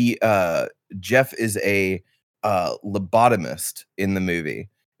 But Jeff is a lobotomist in the movie,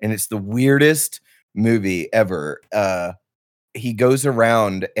 and it's the weirdest movie ever. He goes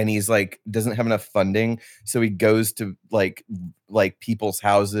around and he's like doesn't have enough funding, so he goes to like people's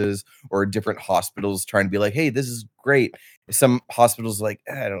houses or different hospitals trying to be like, "Hey, this is great." Some hospitals like,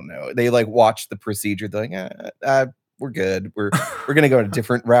 I don't know, they like watch the procedure, they're like, we're good, we're gonna go a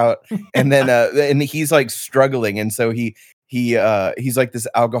different route. And then and he's like struggling, and so he's like this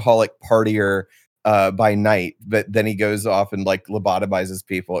alcoholic partier by night, but then he goes off and like lobotomizes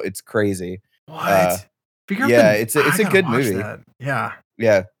people. It's crazy. What? Yeah, it's a gotta good watch movie. that. Yeah.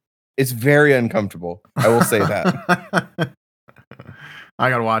 Yeah. It's very uncomfortable. I will say that. I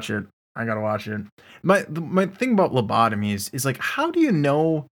gotta watch it. My thing about lobotomies is like, how do you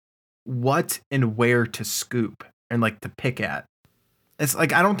know what and where to scoop and like to pick at? It's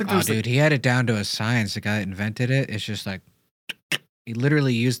like, I don't think Oh, there's dude, he had it down to a science. The guy that invented it, it's just like he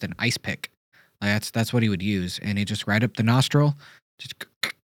literally used an ice pick. Like that's what he would use, and he just right up the nostril. Just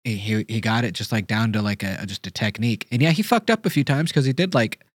he got it just like down to like just a technique. And yeah, he fucked up a few times because he did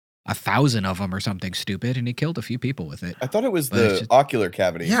like 1,000 of them or something stupid, and he killed a few people with it. I thought it was But it's the just- ocular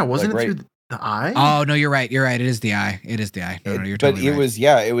cavity. yeah, wasn't like, it right? through the eye? Oh no, you're right. It is the eye. It is the eye. No, you're But totally it right. was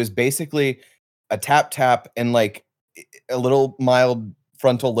it was basically a tap and like a little mild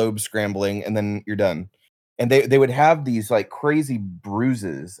frontal lobe scrambling, and then you're done. And they would have these like crazy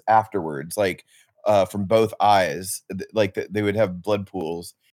bruises afterwards, like from both eyes. Like they would have blood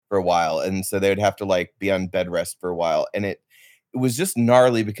pools for a while, and so they would have to like be on bed rest for a while. And it was just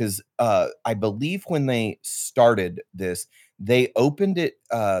gnarly because I believe when they started this, they opened it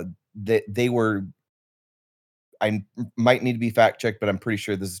that they were, I might need to be fact checked, but I'm pretty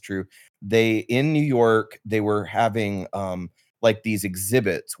sure this is true. They in New York, they were having like these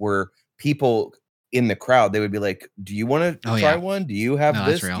exhibits where people in the crowd, they would be like, "Do you want to Oh, try yeah. one? Do you have No,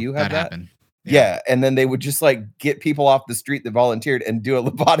 this? that's real. Do you have that?" happened. Yeah, and then they would just like get people off the street that volunteered and do a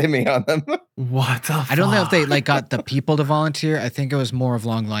lobotomy on them. What the I don't know if they fuck? like got the people to volunteer. I think it was more of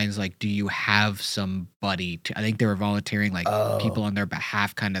along lines like, do you have somebody to? I think they were volunteering like people Oh. on their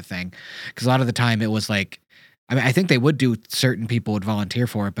behalf kind of thing. Because a lot of the time it was like, I mean, I think they would do certain people would volunteer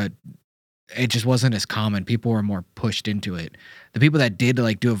for it, but it just wasn't as common. People were more pushed into it. The people that did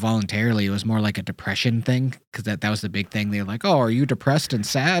like do it voluntarily, it was more like a depression thing because that was the big thing. They were like, oh, are you depressed and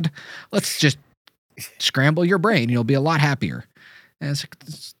sad? Let's just scramble your brain. You'll be a lot happier. And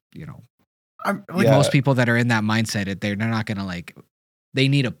it's you know. I'm, like, Yeah. Most people that are in that mindset, they're not gonna like. They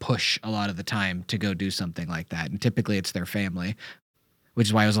need a push a lot of the time to go do something like that, and typically it's their family, which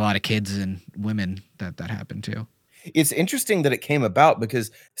is why it was a lot of kids and women that happened to. It's interesting that it came about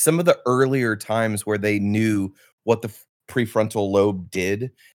because some of the earlier times where they knew what the prefrontal lobe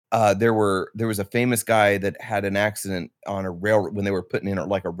did, there was a famous guy that had an accident on a railroad when they were putting in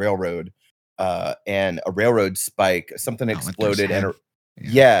like a railroad, and a railroad spike, something Oh, with their exploded, and head.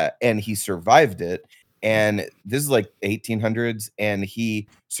 yeah, and he survived it. And this is like 1800s, and he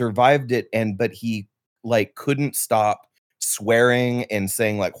survived it, but he like couldn't stop swearing and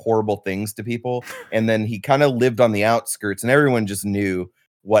saying like horrible things to people. And then he kind of lived on the outskirts, and everyone just knew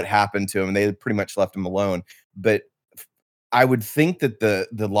what happened to him, and they pretty much left him alone. But I would think that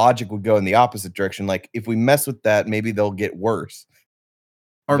the logic would go in the opposite direction. Like, if we mess with that, maybe they'll get worse.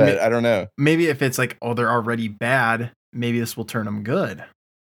 Or But I don't know. maybe if it's like, oh, they're already bad, maybe this will turn them good.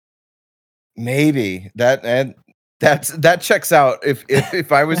 Maybe that checks out.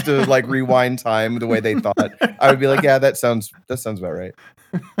 If I was to like rewind time the way they thought, I would be like, yeah, that sounds about right.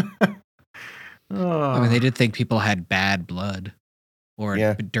 I mean, they did think people had bad blood. or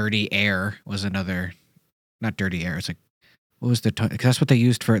Yeah. dirty air was another. Not dirty air. It's like, what was the? Because that's what they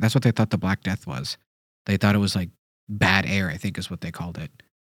used for. That's what they thought the Black Death was. They thought it was like bad air. I think is what they called it.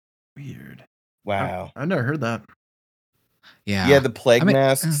 Weird. Wow. I've never heard that. Yeah. Yeah, the plague I mean,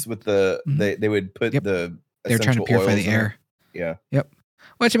 masks with the mhm. they would put Yep. the They were trying to essential purify oils the in it. air. Yeah. Yep.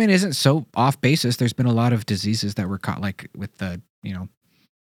 Which I mean isn't so off basis. There's been a lot of diseases that were caught like with the,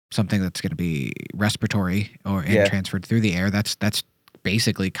 something that's going to be respiratory and Yeah. transferred through the air. That's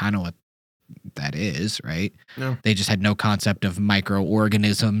basically kind of what that is, right? No. They just had no concept of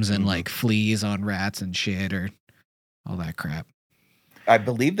microorganisms and Mhm. like fleas on rats and shit or all that crap. I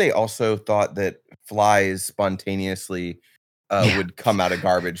believe they also thought that flies spontaneously Yeah. would come out of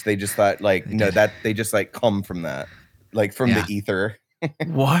garbage. They just thought like They no, did. that they just like come from that. Like from Yeah. the ether.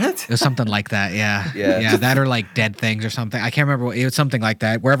 What? It was something like that, yeah. Yeah. Yeah, that or like dead things or something. I can't remember what it was, something like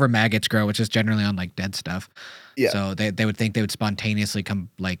that. Wherever maggots grow, which is generally on like dead stuff. Yeah. So they would think they would spontaneously come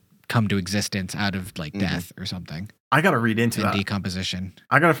to existence out of like death or something. I gotta read into And that. decomposition.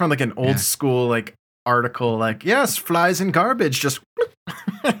 I gotta find like an old Yeah. school like article like, yes, flies in garbage just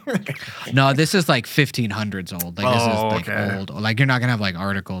No, this is like 1500s old. Like this is Oh, like okay. old. Like you're not gonna have like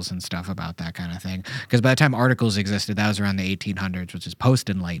articles and stuff about that kind of thing. Because by the time articles existed, that was around the 1800s, which is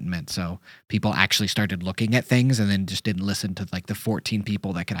post-enlightenment. So people actually started looking at things and then just didn't listen to like the 14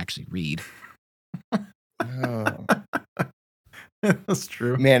 people that could actually read. Oh. That's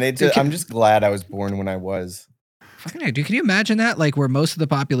true. Man, I'm just glad I was born when I was. Fucking dude, can you imagine that? Like where most of the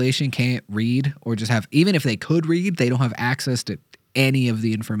population can't read or just have, even if they could read, they don't have access to any of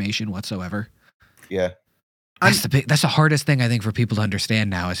the information whatsoever. Yeah. That's the hardest thing I think for people to understand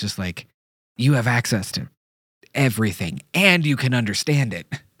now. It's just like you have access to everything and you can understand it.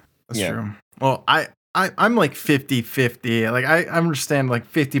 That's Yeah. true. Well, I'm like 50-50. Like I understand like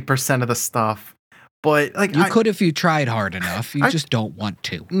 50% of the stuff. But like You could if you tried hard enough. You just don't want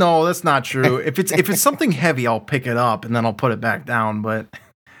to. No, that's not true. If it's something heavy, I'll pick it up and then I'll put it back down. But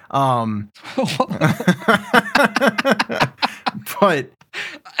but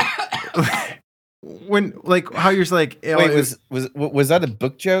when like how you're like Wait, was that a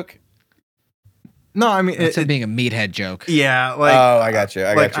book joke? no, I mean It's being a meathead joke. yeah, like Oh, I got you.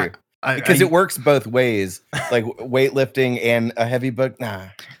 I like, got you. I- Because it works both ways, like weightlifting and a heavy book. Nah,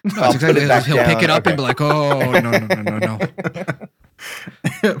 No, I'll it's put exactly. it back He'll pick down. it up Okay. and be like, "Oh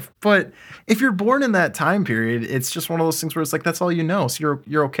no!" But if you're born in that time period, it's just one of those things where it's like that's all you know, so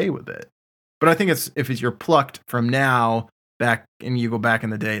you're okay with it. But I think if you're plucked from now back and you go back in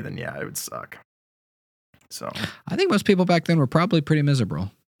the day, then yeah, it would suck. So I think most people back then were probably pretty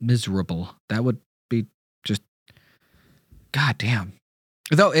miserable. That would be just goddamn.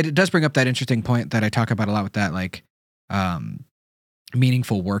 Though it does bring up that interesting point that I talk about a lot with that like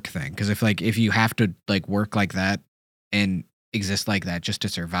meaningful work thing. Because if you have to like work like that and exist like that just to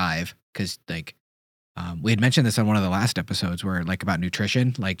survive, because like we had mentioned this on one of the last episodes where like about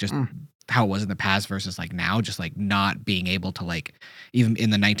nutrition, like just how it was in the past versus like now, just like not being able to like even in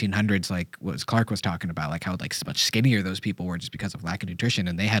the 1900s, like what Clark was talking about, like how like so much skinnier those people were just because of lack of nutrition,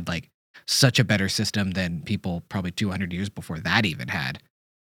 and they had like such a better system than people probably 200 years before that even had.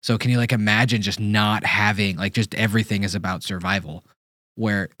 So can you like imagine just not having like just everything is about survival,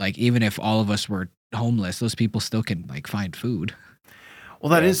 where like even if all of us were homeless, those people still can like find food. well,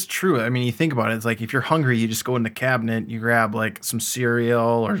 that is true. I mean, you think about it. It's like if you're hungry, you just go in the cabinet, you grab like some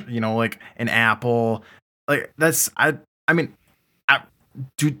cereal or like an apple. Like that's I mean,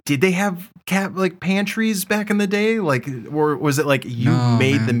 did they have pantries back in the day? Like, or was it like you No,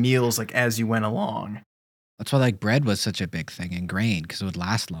 made the man. meals like as you went along? That's why like bread was such a big thing and grain because it would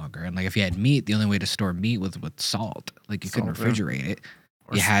last longer. And like if you had meat, the only way to store meat was with salt. Like you couldn't Salt, yeah. refrigerate it.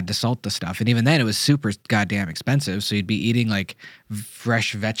 Or You had to salt the stuff. And even then it was super goddamn expensive. So you'd be eating like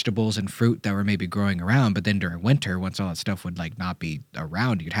fresh vegetables and fruit that were maybe growing around. But then during winter, once all that stuff would like not be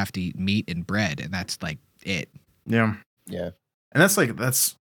around, you'd have to eat meat and bread. And that's like it. Yeah. Yeah. And that's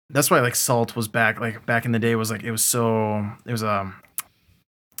why like salt was back in the day was like it was so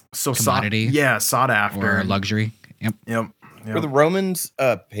Commodity. sought after. Or a luxury. Yep. Yep. Were the Romans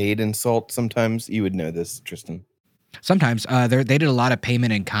paid in salt sometimes? You would know this, Tristan. Sometimes they did a lot of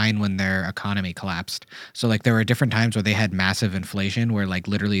payment in kind when their economy collapsed. So like there were different times where they had massive inflation where like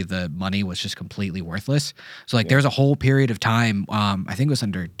literally the money was just completely worthless. So like there's a whole period of time, I think it was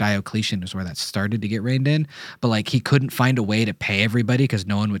under Diocletian is where that started to get reined in. But like he couldn't find a way to pay everybody because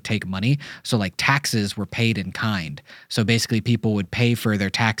no one would take money. So like taxes were paid in kind. So basically people would pay for their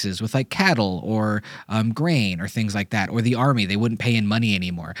taxes with like cattle or grain or things like that. Or the army, they wouldn't pay in money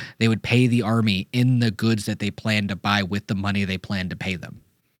anymore. They would pay the army in the goods that they planned to buy with the money they planned to pay them.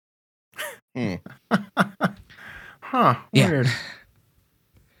 Huh. Yeah. Weird.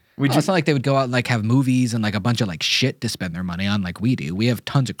 It's not like they would go out and like have movies and like a bunch of like shit to spend their money on like we do. We have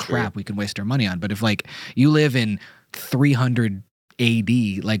tons of crap we can waste our money on. But if like you live in 300 AD,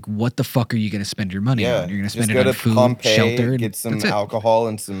 like what the fuck are you going to spend your money on? You're going to spend it on food, Pompeii, shelter, get some alcohol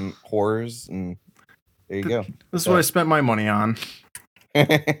and some horrors, and there you go. This is what I spent my money on.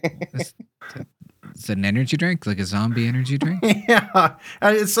 It's an energy drink, like a zombie energy drink. Yeah,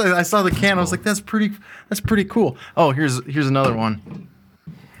 I saw the can. Cool. I was like, that's pretty cool. Oh, here's another one.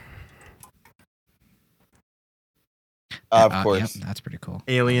 Of course, yep, that's pretty cool.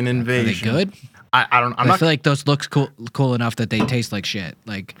 Alien invasion. Are they good? I feel like those looks cool enough that they taste like shit.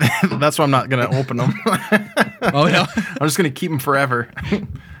 Like that's why I'm not gonna open them. Oh no, I'm just gonna keep them forever.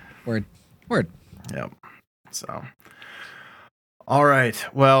 Word. Yep. So, all right.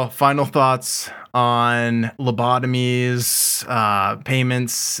 Well, final thoughts on lobotomies,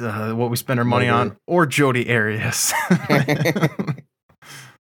 payments, what we spend our money on, or Jodi Arias.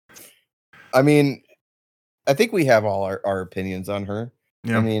 I mean, I think we have all our opinions on her.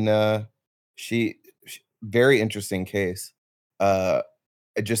 Yeah. I mean, she very interesting case.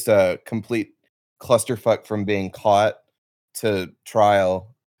 Just a complete clusterfuck from being caught to trial.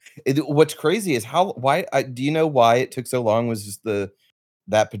 What's crazy is do you know why it took so long? Was just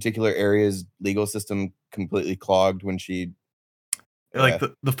that particular area's legal system completely clogged when she like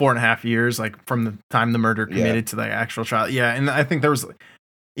the 4.5 years, like from the time the murder committed to the actual trial. Yeah, and I think there was.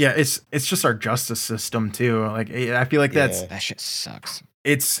 Yeah, it's just our justice system too. Like I feel like that shit sucks.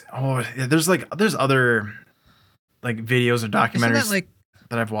 There's other like videos or documentaries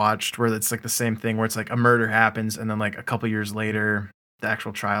that I've watched where it's like the same thing where it's like a murder happens and then like a couple years later the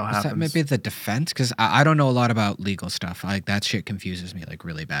actual trial happens. That maybe the defense? Because I don't know a lot about legal stuff. Like that shit confuses me like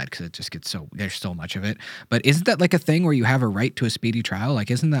really bad because it just gets there's so much of it. But isn't that like a thing where you have a right to a speedy trial?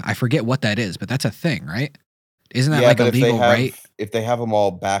 Like isn't that, I forget what that is, but that's a thing, right? Isn't that like a legal right? If they have them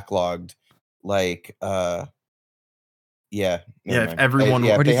all backlogged, like, if everyone,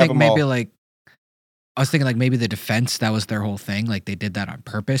 or do you think maybe like, I was thinking like maybe the defense, that was their whole thing. Like they did that on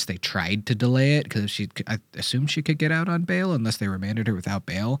purpose. They tried to delay it because I assumed she could get out on bail unless they remanded her without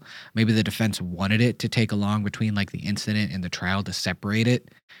bail. Maybe the defense wanted it to take along between like the incident and the trial to separate it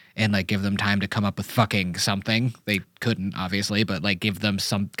and like give them time to come up with fucking something. They couldn't obviously, but like give them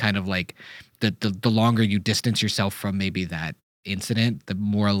some kind of like the longer you distance yourself from maybe that incident, the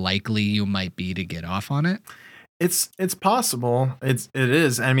more likely you might be to get off on it. It's possible. It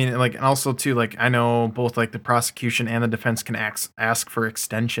is. I mean, like, and also too, like, I know both like the prosecution and the defense can ask for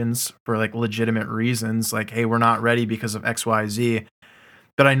extensions for like legitimate reasons. Like, hey, we're not ready because of XYZ.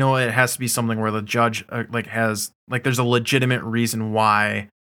 But I know it has to be something where the judge there's a legitimate reason why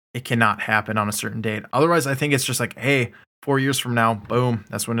it cannot happen on a certain date. Otherwise, I think it's just like, hey, 4 years from now, boom,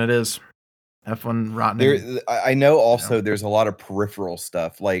 that's when it is. Have fun rotting. I know also there's a lot of peripheral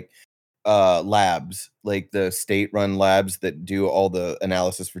stuff like labs, like the state-run labs that do all the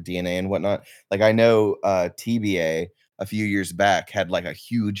analysis for DNA and whatnot. Like I know TBA a few years back had like a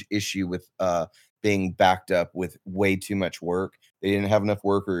huge issue with being backed up with way too much work. They didn't have enough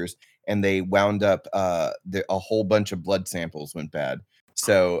workers, and they wound up a whole bunch of blood samples went bad.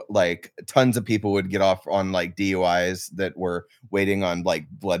 So like tons of people would get off on like DUIs that were waiting on like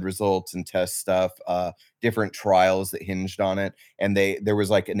blood results and test stuff, different trials that hinged on it. And there was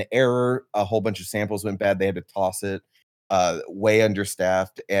like an error, a whole bunch of samples went bad. They had to toss it, way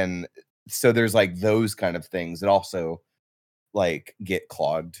understaffed. And so there's like those kind of things that also like get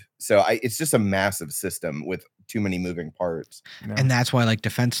clogged. So it's just a massive system with too many moving parts. Yeah. And that's why like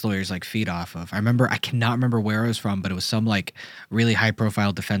defense lawyers like feed off of. I cannot remember where it was from, but it was some like really high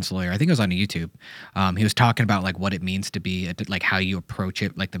profile defense lawyer. I think it was on YouTube. He was talking about like what it means to be like how you approach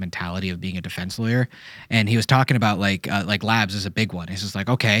it, like the mentality of being a defense lawyer. And he was talking about like labs is a big one. It's just like,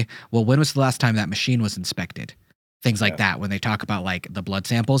 okay, well, when was the last time that machine was inspected? Things like that. When they talk about like the blood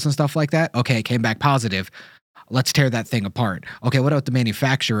samples and stuff like that. Okay, it came back positive. Let's tear that thing apart. Okay, what about the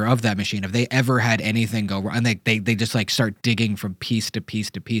manufacturer of that machine? Have they ever had anything go wrong? And they just like start digging from piece to piece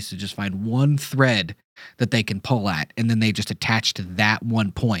to piece to just find one thread that they can pull at. And then they just attach to that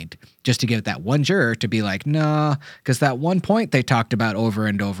one point just to give that one juror to be like, nah, because that one point they talked about over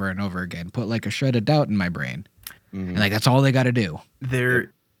and over and over again put like a shred of doubt in my brain. Mm-hmm. And like, that's all they got to do.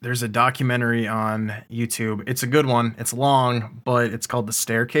 There's a documentary on YouTube. It's a good one. It's long, but it's called The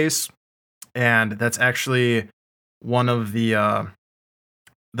Staircase. And that's actually one of the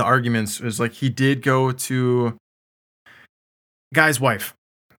arguments is like he did go to guy's wife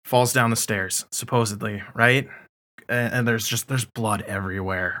falls down the stairs supposedly, right? And there's blood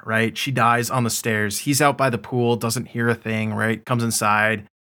everywhere, right? She dies on the stairs. He's out by the pool, doesn't hear a thing, right? Comes inside,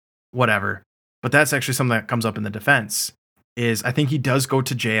 whatever. But that's actually something that comes up in the defense. is I think he does go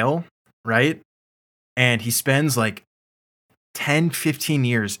to jail, right? And he spends like 10, 15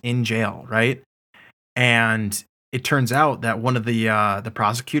 years in jail, right? And it turns out that one of the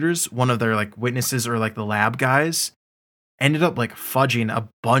prosecutors, one of their like witnesses or like the lab guys, ended up like fudging a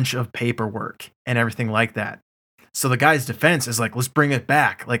bunch of paperwork and everything like that. So the guy's defense is like, let's bring it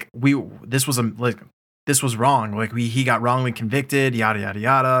back. Like this was wrong. Like he got wrongly convicted, yada yada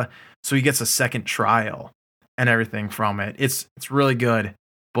yada. So he gets a second trial and everything from it. It's really good,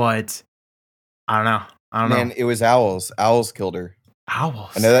 but I don't know. Man, it was owls. Owls killed her.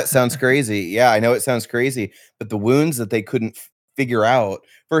 Owls. I know that sounds crazy. Yeah, I know it sounds crazy, but the wounds that they couldn't figure out.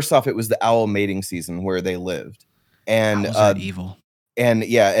 First off, it was the owl mating season where they lived, and Owls are evil. and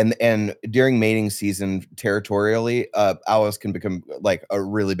yeah, and during mating season, territorially, owls can become like a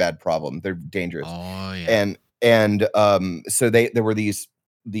really bad problem. They're dangerous. Oh yeah. And so there were these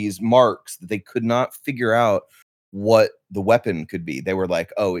marks that they could not figure out what the weapon could be. They were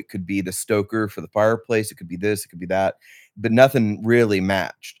like, oh, it could be the stoker for the fireplace, it could be this, it could be that, but nothing really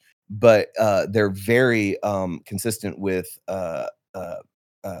matched. But they're very consistent with owl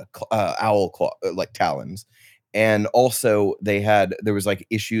claw, like talons. And also there was like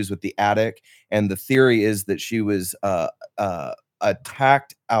issues with the attic, and the theory is that she was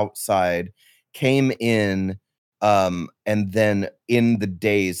attacked outside, came in, and then in the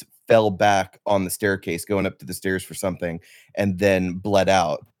days fell back on the staircase going up to the stairs for something, and then bled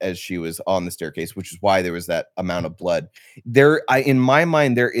out as she was on the staircase, which is why there was that amount of blood. In my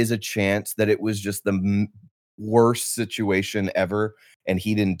mind, there is a chance that it was just the worst situation ever and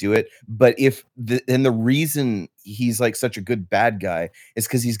he didn't do it. But and the reason he's like such a good bad guy is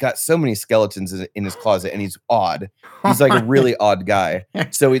because he's got so many skeletons in his closet, and he's odd. He's like a really odd guy.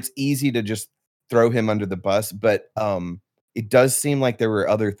 So it's easy to just throw him under the bus. But it does seem like there were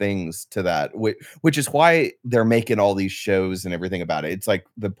other things to that, which is why they're making all these shows and everything about it. It's like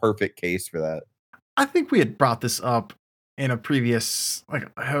the perfect case for that. I think we had brought this up in a previous, like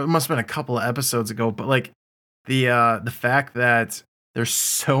it must have been a couple of episodes ago, but like the fact that there's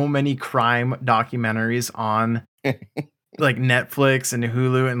so many crime documentaries on like Netflix and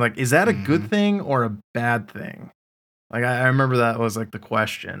Hulu, and like, is that a good thing or a bad thing? Like, I remember that was like the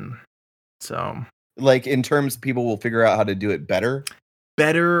question. So, like, in terms, people will figure out how to do it better,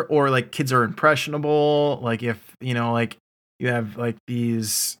 or like kids are impressionable. Like, if like you have like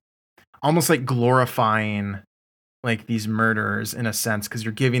these almost like glorifying like these murderers in a sense, because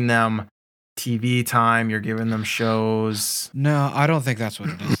you're giving them TV time, you're giving them shows. No, I don't think that's what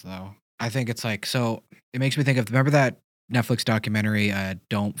it is, though. I think it's like, so it makes me think of, remember that Netflix documentary,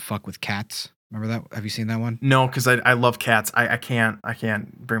 Don't Fuck with Cats? Remember that? Have you seen that one? No, because I love cats. I can't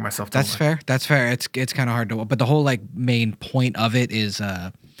bring myself to That's fair. That's fair. It's kind of hard to, but the whole like main point of it is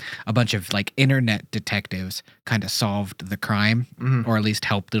a bunch of like internet detectives kind of solved the crime, or at least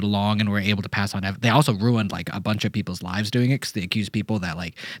helped it along, and were able to pass on. They also ruined like a bunch of people's lives doing it, because they accused people that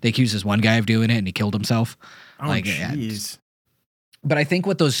like they accused this one guy of doing it and he killed himself. Oh, like, jeez. But I think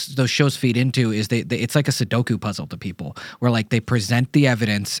what those shows feed into is it's like a Sudoku puzzle to people, where like they present the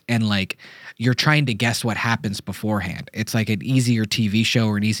evidence and like you're trying to guess what happens beforehand. It's like an easier TV show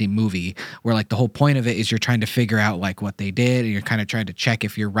or an easy movie, where like the whole point of it is you're trying to figure out like what they did, and you're kind of trying to check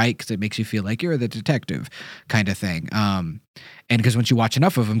if you're right, because it makes you feel like you're the detective kind of thing. And because once you watch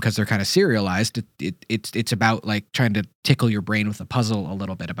enough of them, because they're kind of serialized, it's about like trying to tickle your brain with a puzzle a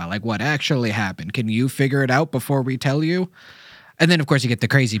little bit about like what actually happened. Can you figure it out before we tell you? And then, of course, you get the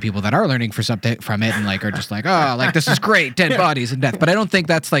crazy people that are learning for something from it and like are just like, oh, like this is great, dead bodies and death. But I don't think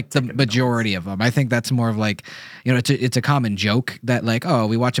that's like the majority of them. I think that's more of like, it's a common joke that like, oh,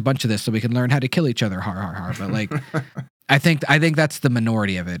 we watch a bunch of this so we can learn how to kill each other, har har har. But like, I think that's the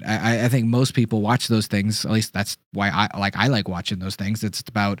minority of it. I think most people watch those things. At least that's why I like watching those things. It's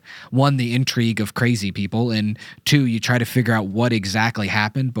about, one, the intrigue of crazy people, and two, you try to figure out what exactly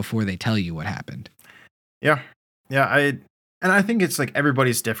happened before they tell you what happened. Yeah. And I think it's like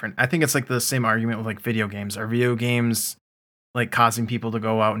everybody's different. I think it's like the same argument with like video games. Are video games like causing people to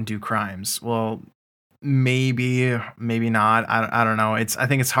go out and do crimes? Well, maybe not. I don't know. I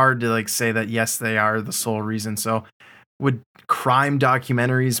think it's hard to like say that yes, they are the sole reason. So would crime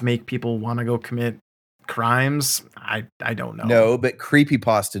documentaries make people want to go commit crimes? I don't know. No, but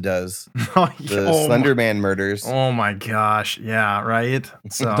creepypasta does. The Slender Man murders. Oh my gosh. Yeah, right?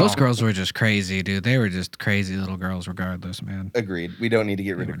 So those girls were just crazy, dude. They were just crazy little girls regardless, man. Agreed. We don't need to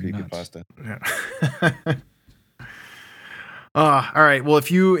get rid of creepypasta. Yeah. All right. Well, if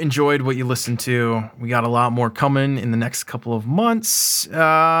you enjoyed what you listened to, we got a lot more coming in the next couple of months.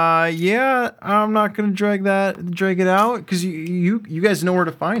 Yeah, I'm not gonna drag it out, because you guys know where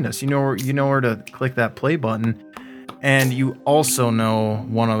to find us. You know where to click that play button. And you also know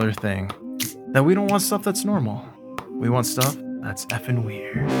one other thing, that we don't want stuff that's normal. We want stuff that's effing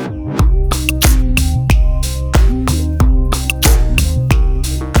weird.